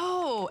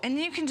 Oh, and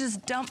you can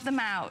just dump them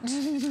out,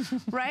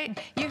 right?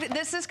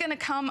 This is gonna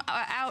come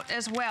out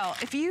as well.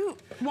 If you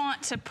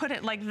want to put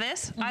it like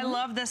this, I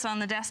love this on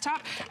the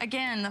desktop.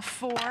 Again, the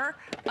 4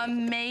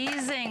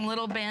 amazing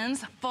little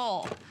bins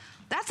full.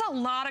 That's a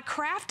lot of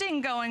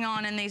crafting going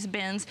on in these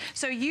bins.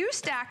 So you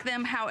stack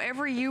them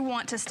however you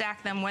want to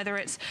stack them, whether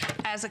it's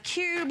as a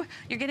cube,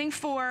 you're getting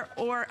 4,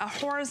 or a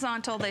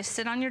horizontal, they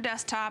sit on your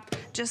desktop,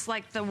 just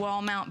like the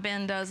wall mount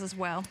bin does as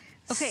well.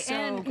 Okay, so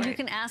and great. You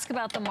can ask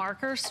about the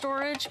marker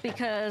storage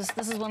because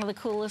this is one of the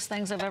coolest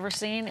things I've ever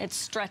seen. It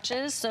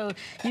stretches, so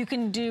you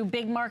can do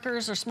big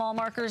markers or small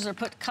markers or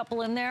put a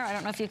couple in there. I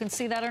don't know if you can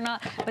see that or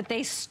not, but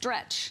they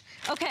stretch.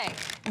 Okay,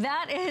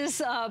 that is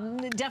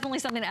definitely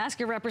something to ask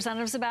your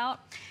representatives about.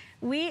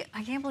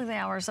 I can't believe the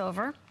hour's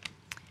over.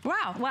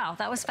 Wow. Wow,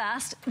 that was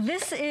fast.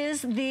 This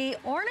is the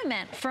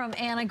ornament from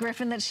Anna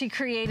Griffin that she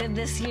created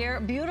this year.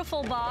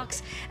 Beautiful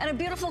box and a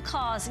beautiful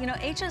cause. You know,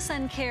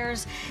 HSN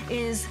Cares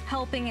is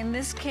helping, in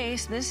this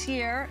case, this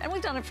year, and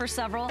we've done it for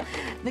several,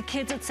 the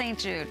kids at St.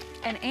 Jude.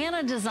 And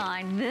Anna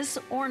designed this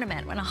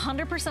ornament when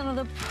 100% of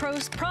the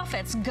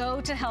profits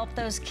go to help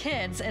those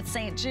kids at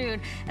St. Jude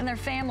and their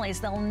families.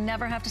 They'll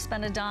never have to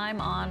spend a dime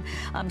on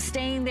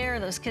staying there.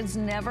 Those kids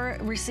never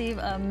receive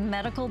a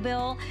medical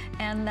bill,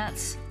 and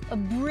that's a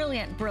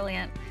brilliant,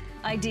 brilliant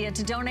idea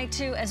to donate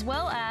to, as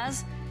well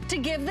as to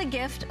give the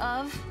gift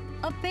of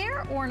a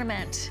bear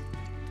ornament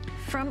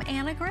from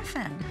Anna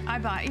Griffin. I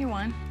bought you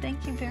one.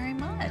 Thank you very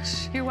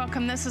much. You're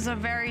welcome. This is a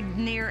very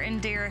near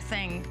and dear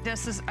thing.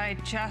 This is, I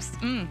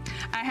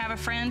have a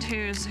friend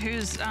whose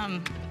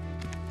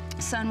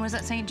son was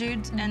at St.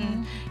 Jude's,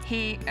 and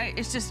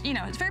it's just, you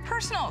know, it's very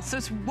personal. So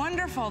it's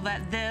wonderful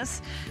that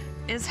this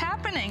is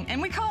happening.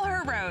 And we call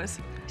her Rose.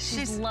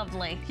 She's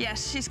lovely.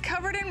 Yes, she's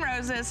covered in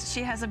roses.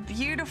 She has a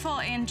beautiful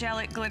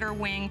angelic glitter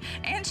wing,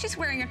 and she's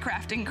wearing a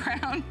crafting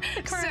crown.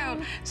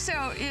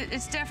 So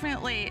it's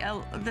definitely,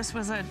 this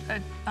was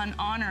an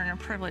honor and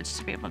a privilege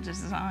to be able to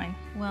design.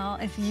 Well,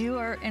 if you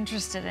are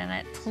interested in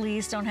it,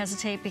 please don't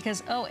hesitate,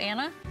 because, oh,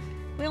 Anna,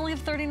 we only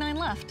have 39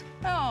 left.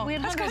 Oh, we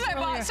had that's because I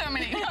bought so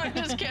many. No, I'm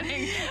just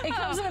kidding. It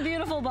comes in a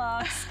beautiful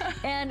box.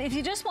 And if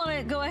you just want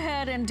to go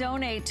ahead and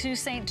donate to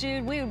St.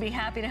 Jude, we would be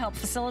happy to help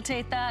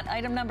facilitate that.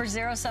 Item number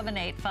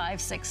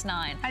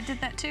 078569. I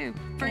did that too,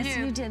 for you. Yes,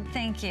 you did.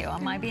 Thank you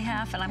on my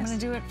behalf, and I'm going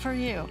to do it for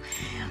you.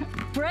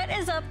 Brett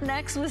is up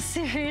next with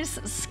Serious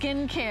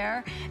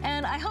Skincare,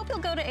 and I hope you'll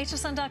go to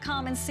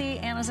hsn.com and see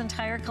Anna's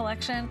entire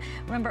collection.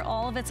 Remember,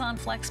 all of it's on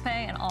FlexPay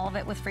and all of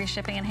it with free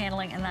shipping and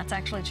handling, and that's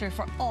actually true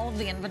for all of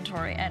the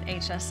inventory at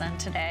HSN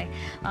today.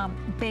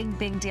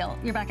 Big deal.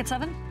 You're back at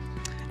 7?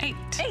 8.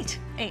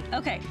 8.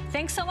 Okay.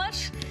 Thanks so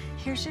much.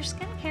 Here's your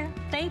skincare.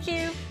 Thank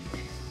you.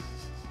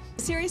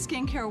 Serious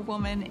Skincare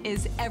Woman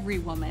is every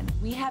woman.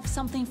 We have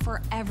something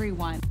for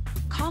everyone.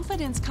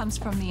 Confidence comes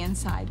from the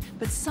inside,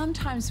 but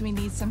sometimes we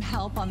need some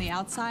help on the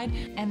outside,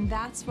 and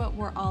that's what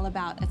we're all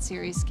about at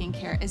Serious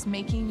Skincare, is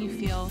making you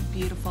feel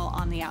beautiful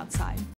on the outside.